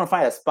 we want to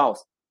find a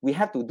spouse, we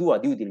have to do our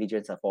due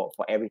diligence for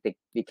everything.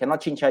 We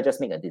cannot just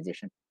make a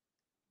decision.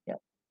 Yeah.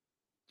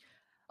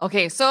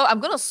 Okay, so I'm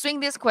going to swing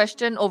this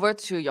question over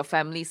to your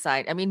family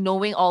side. I mean,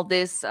 knowing all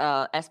these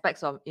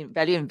aspects of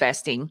value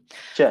investing,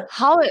 sure.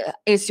 How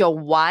is your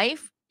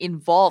wife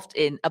involved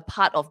in a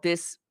part of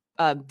this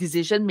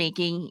decision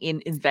making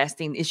in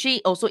investing? Is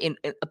she also in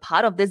a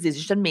part of this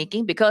decision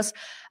making? Because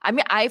I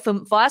mean,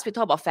 for us, we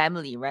talk about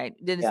family, right?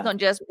 Then it's not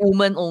just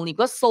women only.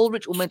 Because Soul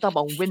Rich Women talk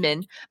about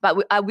women, but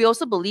we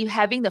also believe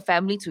having the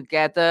family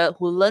together,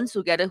 who learns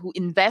together, who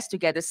invests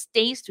together,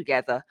 stays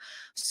together.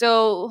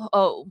 So,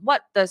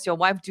 what does your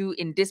wife do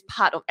in this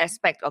part of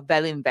aspect of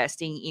value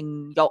investing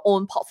in your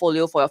own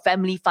portfolio for your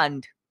family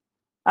fund?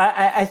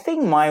 I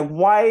think my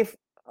wife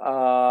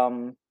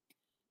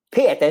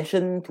pay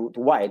attention to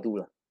what I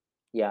do.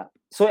 Yeah.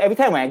 So every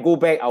time when I go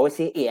back, I always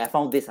say, hey, I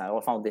found this, I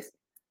found this.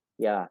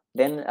 Yeah.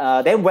 Then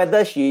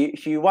whether she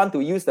want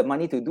to use the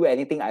money to do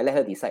anything, I let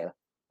her decide.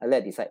 I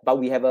let her decide. But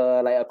we have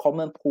a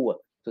common pool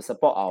to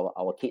support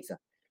our kids.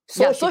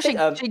 So she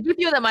give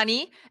you the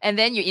money and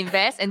then you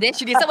invest and then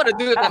she decide what to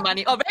do with the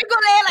money. Oh, very good,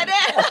 like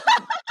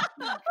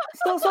that.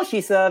 So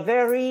she's a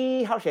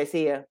very, how should I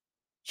say,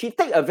 she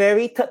take a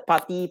very third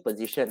party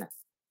position.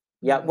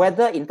 Yeah,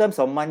 whether in terms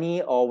of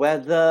money or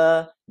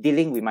whether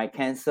dealing with my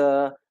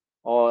cancer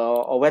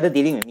or whether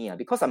dealing with me,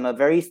 because I'm a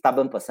very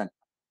stubborn person.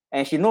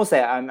 And she knows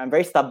that I'm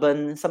very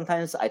stubborn.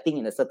 Sometimes I think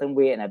in a certain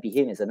way and I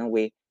behave in a certain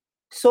way.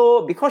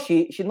 So because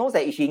she knows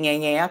that if she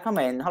come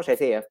and, how should I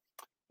say,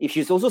 if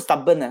she's also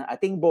stubborn, I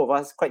think both of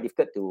us quite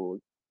difficult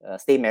to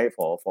stay married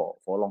for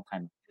a long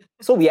time.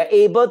 So we are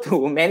able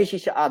to manage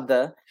each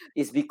other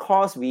is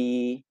because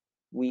we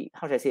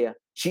how should I say,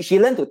 she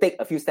learned to take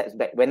a few steps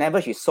back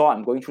whenever she saw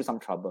I'm going through some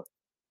trouble.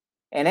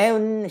 And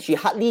then she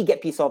hardly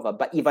get pissed off.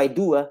 But if I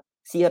do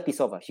see her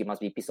pissed off, she must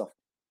be pissed off.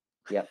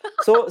 Yeah.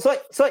 So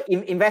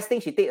in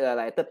investing, she take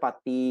like third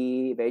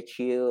party, very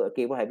chill.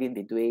 Okay, what have you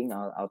been doing?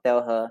 I'll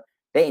tell her.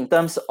 Then in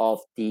terms of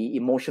the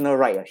emotional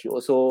right, she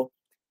also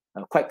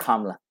quite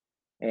calm.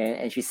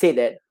 And she said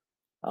that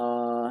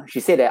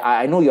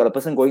I know you're the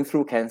person going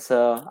through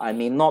cancer. I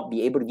may not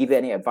be able to give you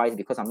any advice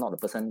because I'm not the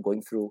person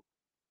going through.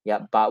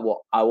 Yeah, but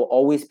I will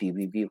always be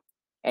with you.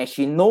 And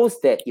she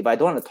knows that if I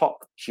don't want to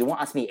talk, she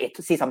won't ask me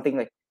to say something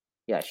like,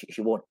 yeah,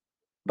 she won't.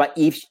 But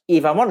if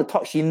I want to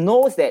talk, she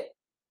knows that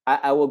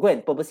I will go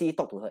and purposely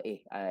talk to her.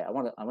 Hey, I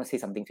want to say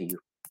something to you.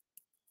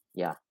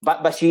 Yeah,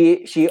 but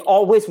she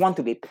always want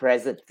to be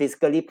present,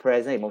 physically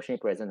present, emotionally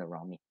present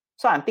around me.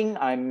 So I think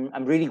I'm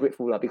really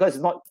grateful because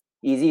it's not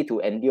easy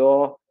to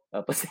endure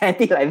a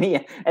personality like me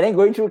and then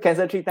going through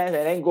cancer 3 times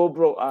and then go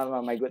broke.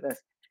 Oh my goodness,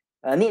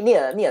 need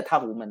a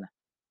tough woman.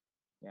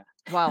 Yeah.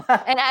 Wow.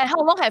 And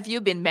how long have you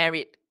been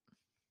married?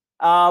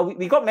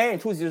 We got married in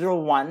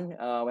 2001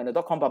 when the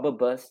dot-com bubble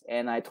burst,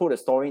 and I told a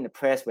story in the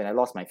press when I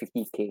lost my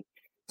 50K.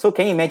 So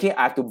can you imagine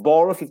I have to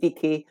borrow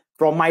 50K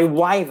from my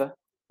wife,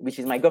 which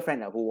is my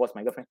girlfriend, who was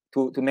my girlfriend,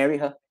 to marry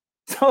her.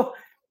 So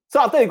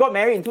after we got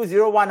married in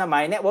 2001,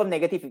 my net worth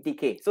negative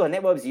 50K. So her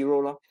net worth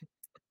 0.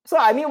 So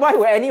I mean, why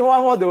would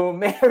anyone want to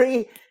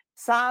marry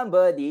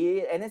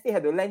somebody and then still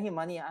have to lend him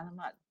money?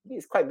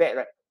 This is quite bad,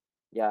 right?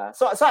 Yeah.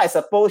 So I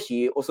suppose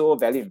she also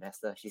value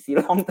investor. She see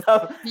long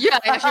term. Yeah,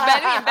 she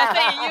value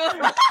investor in you.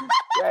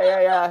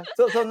 Yeah.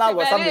 So now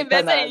got some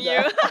return. In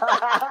you.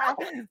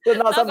 So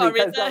now some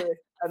return.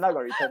 Now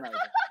got return.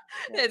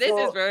 Yeah, this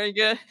is very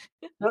good.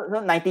 So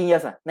 19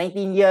 years.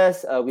 19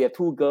 years. We have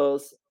 2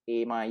 girls.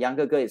 My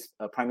younger girl is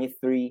primary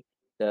 3.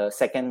 The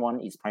second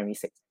one is primary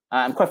 6.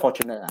 I'm quite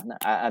fortunate.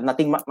 I have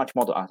nothing much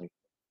more to ask you.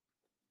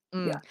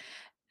 Yeah.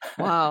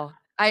 Wow.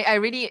 I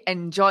really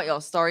enjoyed your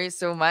story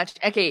so much.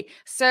 Okay,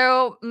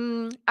 so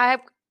I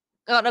have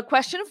got a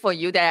question for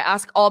you that I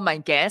ask all my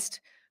guests.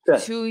 Sure.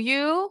 To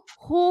you,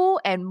 who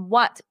and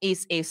what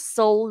is a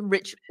soul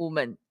rich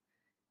woman?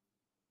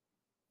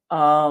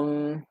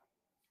 I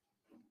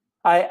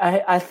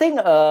think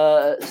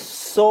a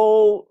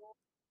soul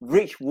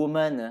rich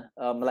woman,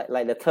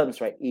 like the terms,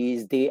 right,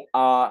 is they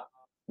are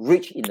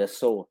rich in the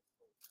soul.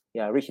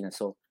 Yeah, rich in the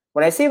soul.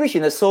 When I say rich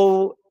in the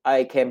soul,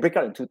 I can break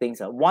out in 2 things.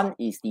 One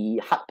is the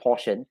heart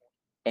portion,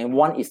 and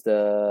one is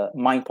the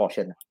mind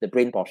portion, the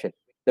brain portion.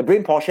 The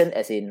brain portion,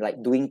 as in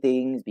like doing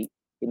things,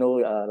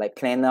 like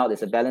plan out.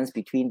 There's a balance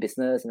between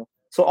business,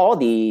 so all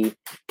the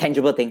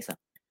tangible things.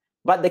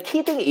 But the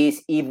key thing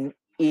is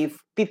if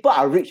people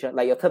are rich,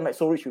 like your term, like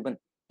soul rich women,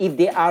 if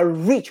they are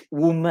rich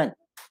women,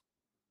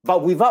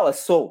 but without a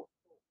soul,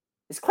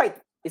 it's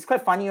quite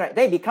funny, right?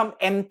 They become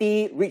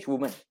empty rich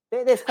women.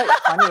 That's quite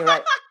funny,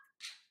 right?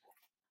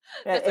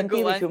 That's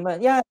empty rich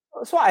woman. Yeah.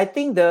 So I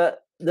think the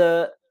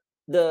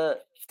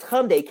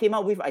term they came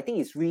up with, I think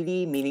is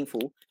really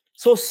meaningful.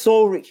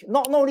 So rich.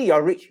 Not only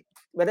you're rich,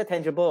 whether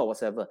tangible or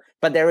whatever,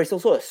 but there is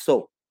also a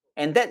soul.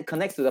 And that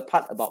connects to the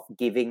part about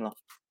giving.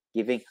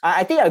 Giving.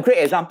 I think a great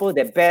example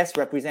that best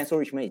represents soul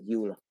rich woman is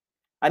you.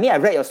 I mean, I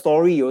read your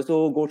story. You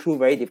also go through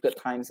very difficult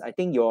times. I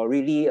think you're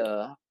really,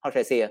 how should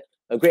I say,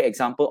 a great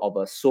example of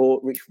a soul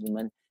rich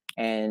woman.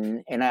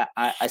 And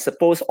I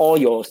suppose all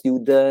your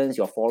students,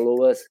 your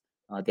followers,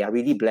 they are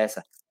really blessed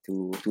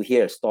to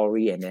hear a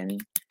story and then,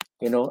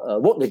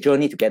 walk the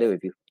journey together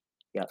with you.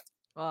 Yeah.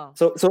 Wow.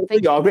 So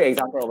you're a great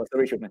example of a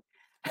soul rich woman.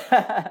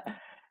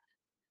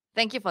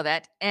 Thank you for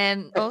that.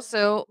 And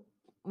also,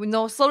 we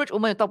know soul rich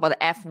woman, you talk about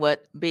the F word,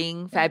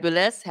 being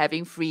fabulous,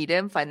 having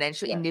freedom,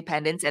 financial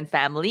independence, and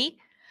family.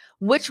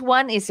 Which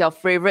one is your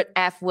favorite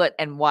F word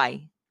and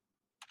why?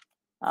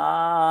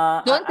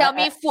 Don't tell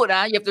me food.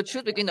 You have to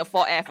choose between the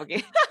 4 F,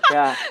 okay?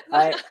 Yeah,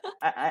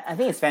 I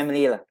think it's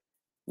family.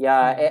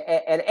 Yeah,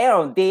 at the end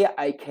of the day,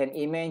 I can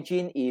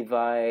imagine if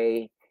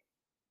I,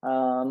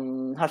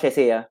 how should I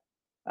say?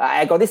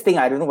 I got this thing,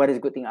 I don't know whether it's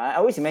a good thing. I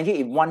always imagine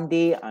if one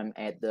day I'm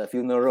at the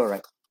funeral,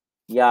 right?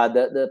 Yeah,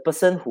 the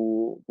person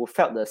who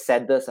felt the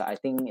saddest, I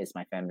think, is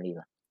my family.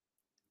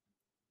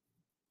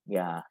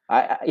 Yeah,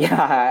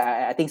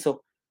 I think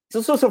so.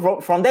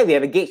 So from there we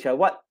have a gauge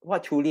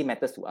what truly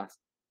matters to us.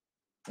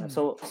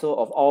 So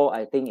of all,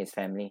 I think it's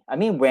family. I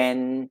mean,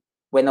 when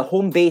a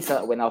home base,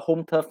 when a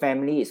home turf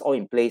family is all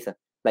in place,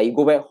 like you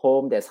go back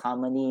home, there's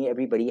harmony,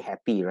 everybody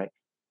happy, right?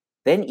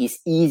 Then it's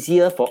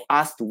easier for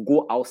us to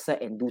go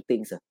outside and do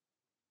things.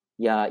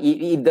 Yeah,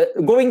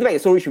 going back to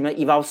Soul Rich Women,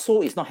 if our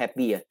soul is not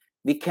happy,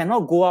 we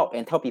cannot go out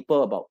and tell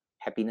people about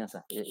happiness.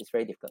 It's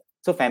very difficult.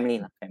 So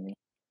family.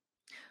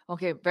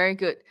 Okay, very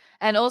good.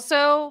 And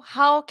also,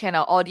 how can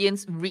our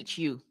audience reach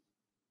you?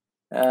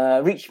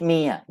 Reach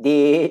me.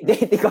 They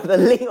got the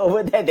link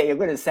over there that you're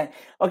going to send.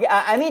 Okay,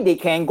 I mean, they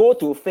can go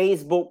to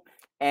Facebook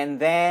and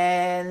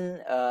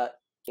then a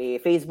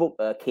Facebook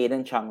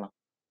Caden Chung.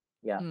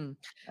 Yeah.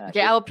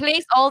 Okay, I will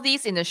place all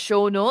these in the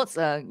show notes.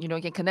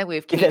 You can connect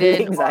with The Caden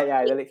links, on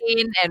the links.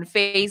 LinkedIn and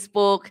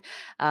Facebook.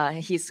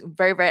 He's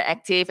very, very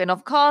active. And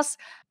of course,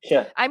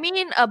 Sure. I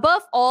mean,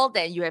 above all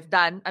that you have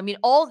done, I mean,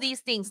 all these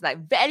things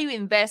like value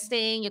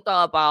investing, you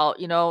talk about,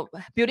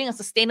 building a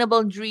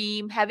sustainable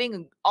dream, having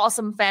an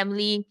awesome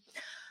family.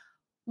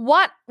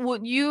 What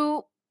would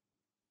you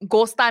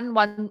go stun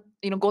to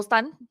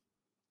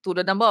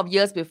the number of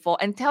years before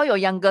and tell your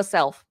younger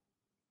self?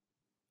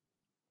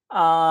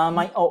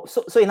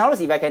 So in other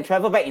words, if I can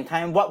travel back in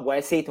time, what would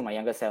I say to my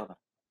younger self?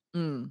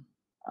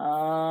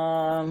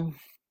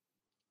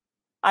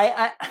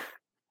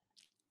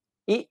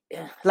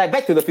 Like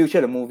Back to the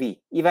Future, the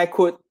movie. If I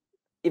could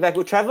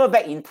travel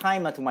back in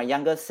time to my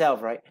younger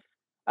self, right,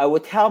 I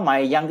would tell my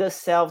younger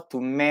self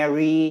to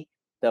marry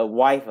the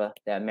wife that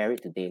I'm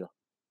married today.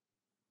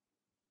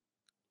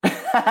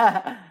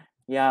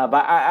 Yeah,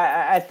 but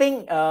I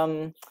think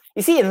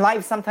you see, in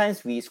life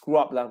sometimes we screw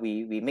up,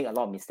 we make a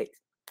lot of mistakes.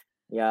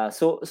 Yeah,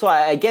 so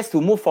I guess to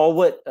move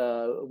forward,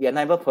 we are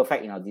never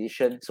perfect in our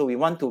decision. So we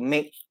want to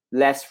make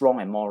less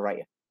wrong and more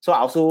right. So I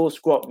also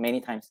screw up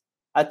many times.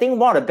 I think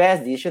one of the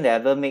best decisions that I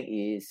ever make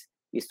is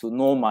to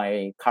know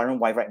my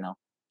current wife right now.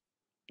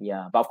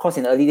 Yeah, but of course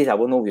in the early days I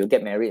won't know we'll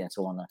get married and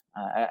so on.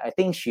 I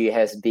think she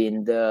has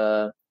been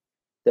the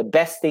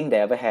best thing that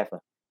I ever have.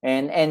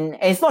 And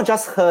it's not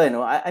just her,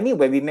 I mean,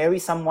 when we marry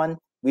someone,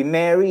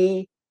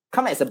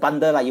 come as a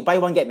bundle, like you buy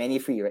one get many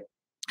free, right?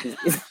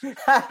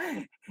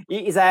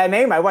 It's I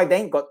marry my wife,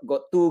 then got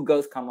two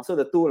girls come on, so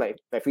the two like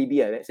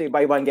freebie, right? So you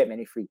buy one get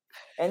many free,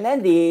 and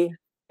then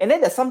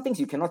there's some things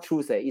you cannot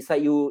choose. It's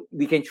like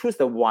we can choose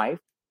the wife,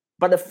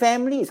 but the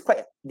family is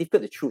quite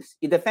difficult to choose.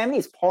 If the family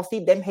is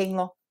positive, then hang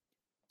long.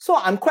 So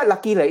I'm quite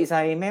lucky, like, is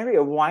I marry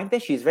a wife,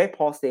 then she's very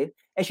positive,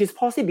 and she's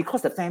positive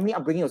because the family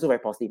upbringing also very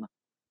positive.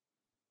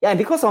 Yeah, and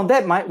because of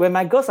that, when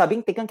my girls are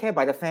being taken care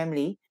by the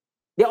family,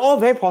 they're all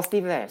very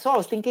positive. So I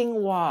was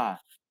thinking, wow,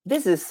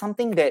 this is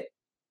something that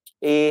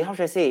how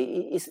should I say?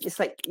 It's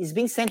like it's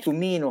being sent to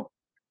me,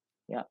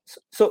 Yeah.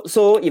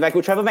 So if I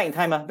could travel back in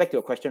time, back to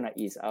your question, right?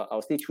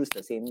 I'll still choose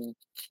the same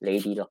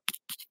lady,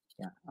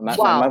 Yeah.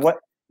 Wow.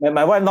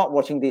 My wife not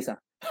watching this,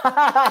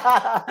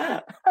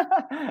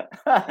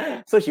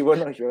 so she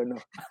won't know.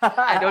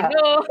 I don't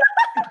know.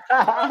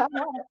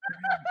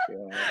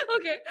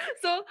 Okay.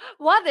 So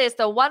what is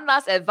the one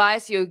last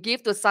advice you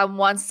give to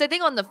someone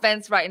sitting on the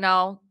fence right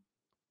now,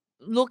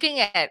 looking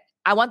at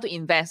I want to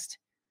invest?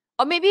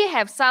 Or maybe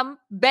have some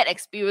bad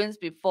experience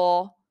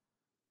before,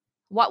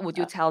 what would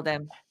you tell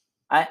them?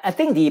 I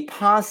think the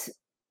past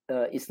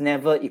is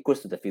never equals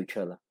to the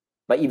future.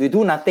 But if you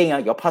do nothing,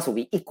 your past will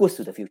be equals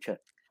to the future.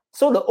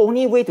 So the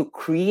only way to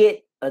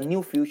create a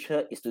new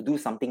future is to do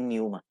something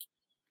new.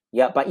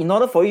 Yeah, but in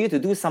order for you to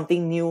do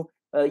something new,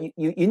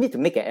 you need to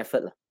make an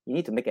effort. You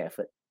need to make an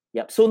effort.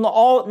 Yeah. So not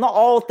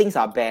all things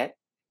are bad.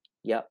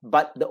 Yeah,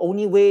 but the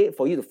only way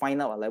for you to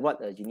find out, like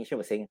what Janisha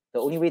was saying,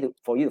 the only way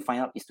for you to find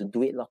out is to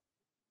do it.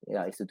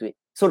 Yeah, is to do it.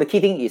 So the key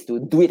thing is to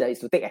do it, is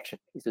to take action,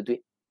 is to do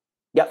it.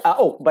 Yeah.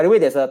 By the way,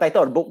 there's a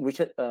title of the book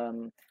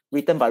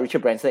written by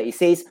Richard Branson. It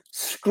says,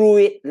 "Screw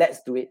it,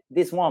 let's do it."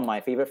 This is one of my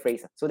favorite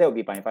phrases. So that would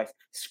be my advice.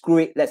 Screw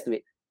it, let's do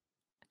it.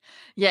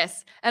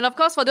 Yes. And of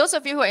course, for those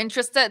of you who are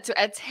interested to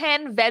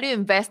attend value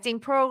investing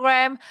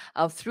program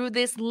through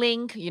this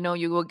link, you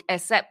will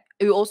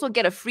you also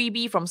get a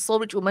freebie from Soul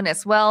Rich Woman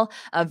as well,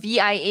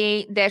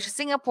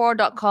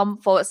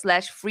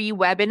 via-singapore.com/free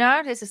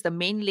webinar. This is the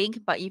main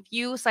link. But if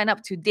you sign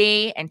up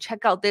today and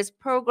check out this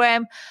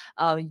program,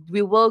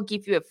 we will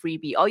give you a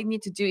freebie. All you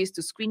need to do is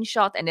to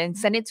screenshot and then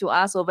send it to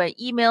us over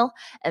email.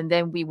 And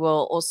then we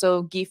will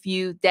also give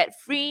you that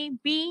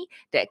freebie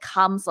that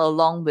comes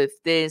along with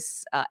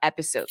this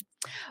episode.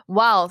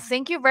 Wow.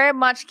 Thank you very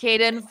much,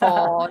 Caden,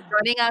 for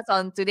joining us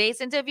on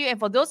today's interview. And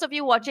for those of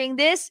you watching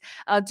this,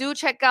 do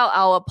check out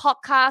our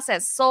podcast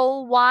at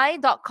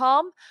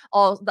souly.com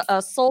or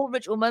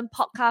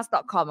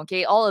soulrichwomanpodcast.com.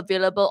 Okay, all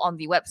available on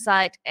the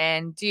website.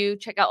 And do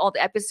check out all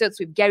the episodes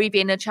with Gary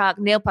Vaynerchuk,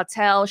 Neil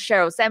Patel,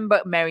 Sheryl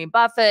Sandberg, Mary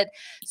Buffett.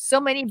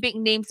 So many big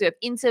names we have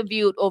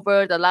interviewed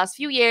over the last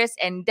few years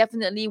and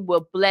definitely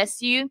will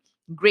bless you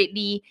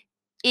greatly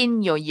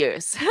in your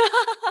years.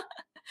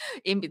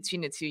 In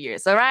between the 2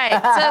 years. All right.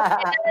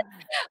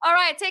 All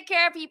right. Take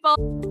care, people.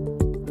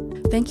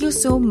 Thank you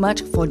so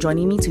much for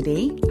joining me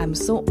today. I'm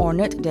so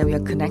honored that we are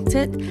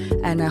connected,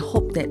 and I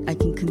hope that I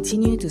can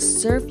continue to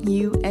serve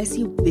you as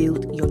you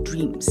build your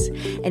dreams.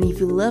 And if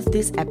you love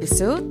this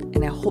episode,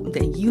 and I hope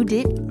that you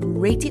did,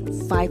 rate it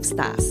 5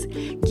 stars.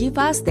 Give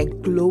us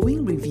that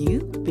glowing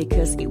review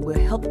because it will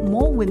help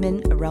more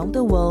women around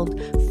the world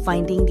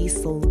finding the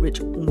Soul Rich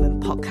Woman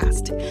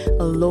podcast.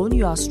 Alone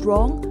you are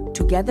strong,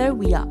 together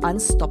we are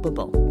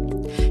unstoppable.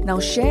 Now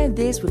share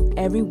this with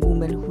every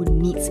woman who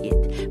needs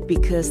it,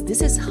 because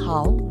this is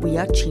how we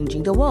are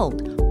changing the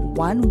world,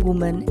 one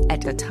woman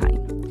at a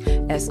time.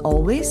 As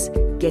always,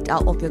 get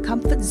out of your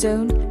comfort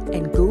zone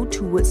and go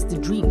towards the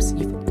dreams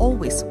you've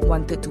always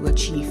wanted to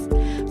achieve.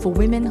 For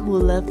women who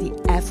love the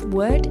F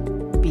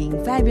word,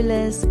 being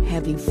fabulous,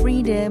 having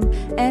freedom,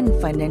 and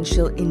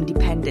financial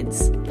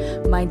independence.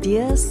 My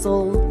dear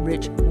soul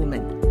rich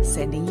woman,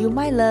 sending you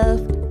my love,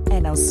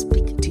 and I'll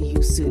speak to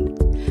you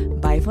soon.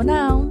 Bye for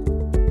now.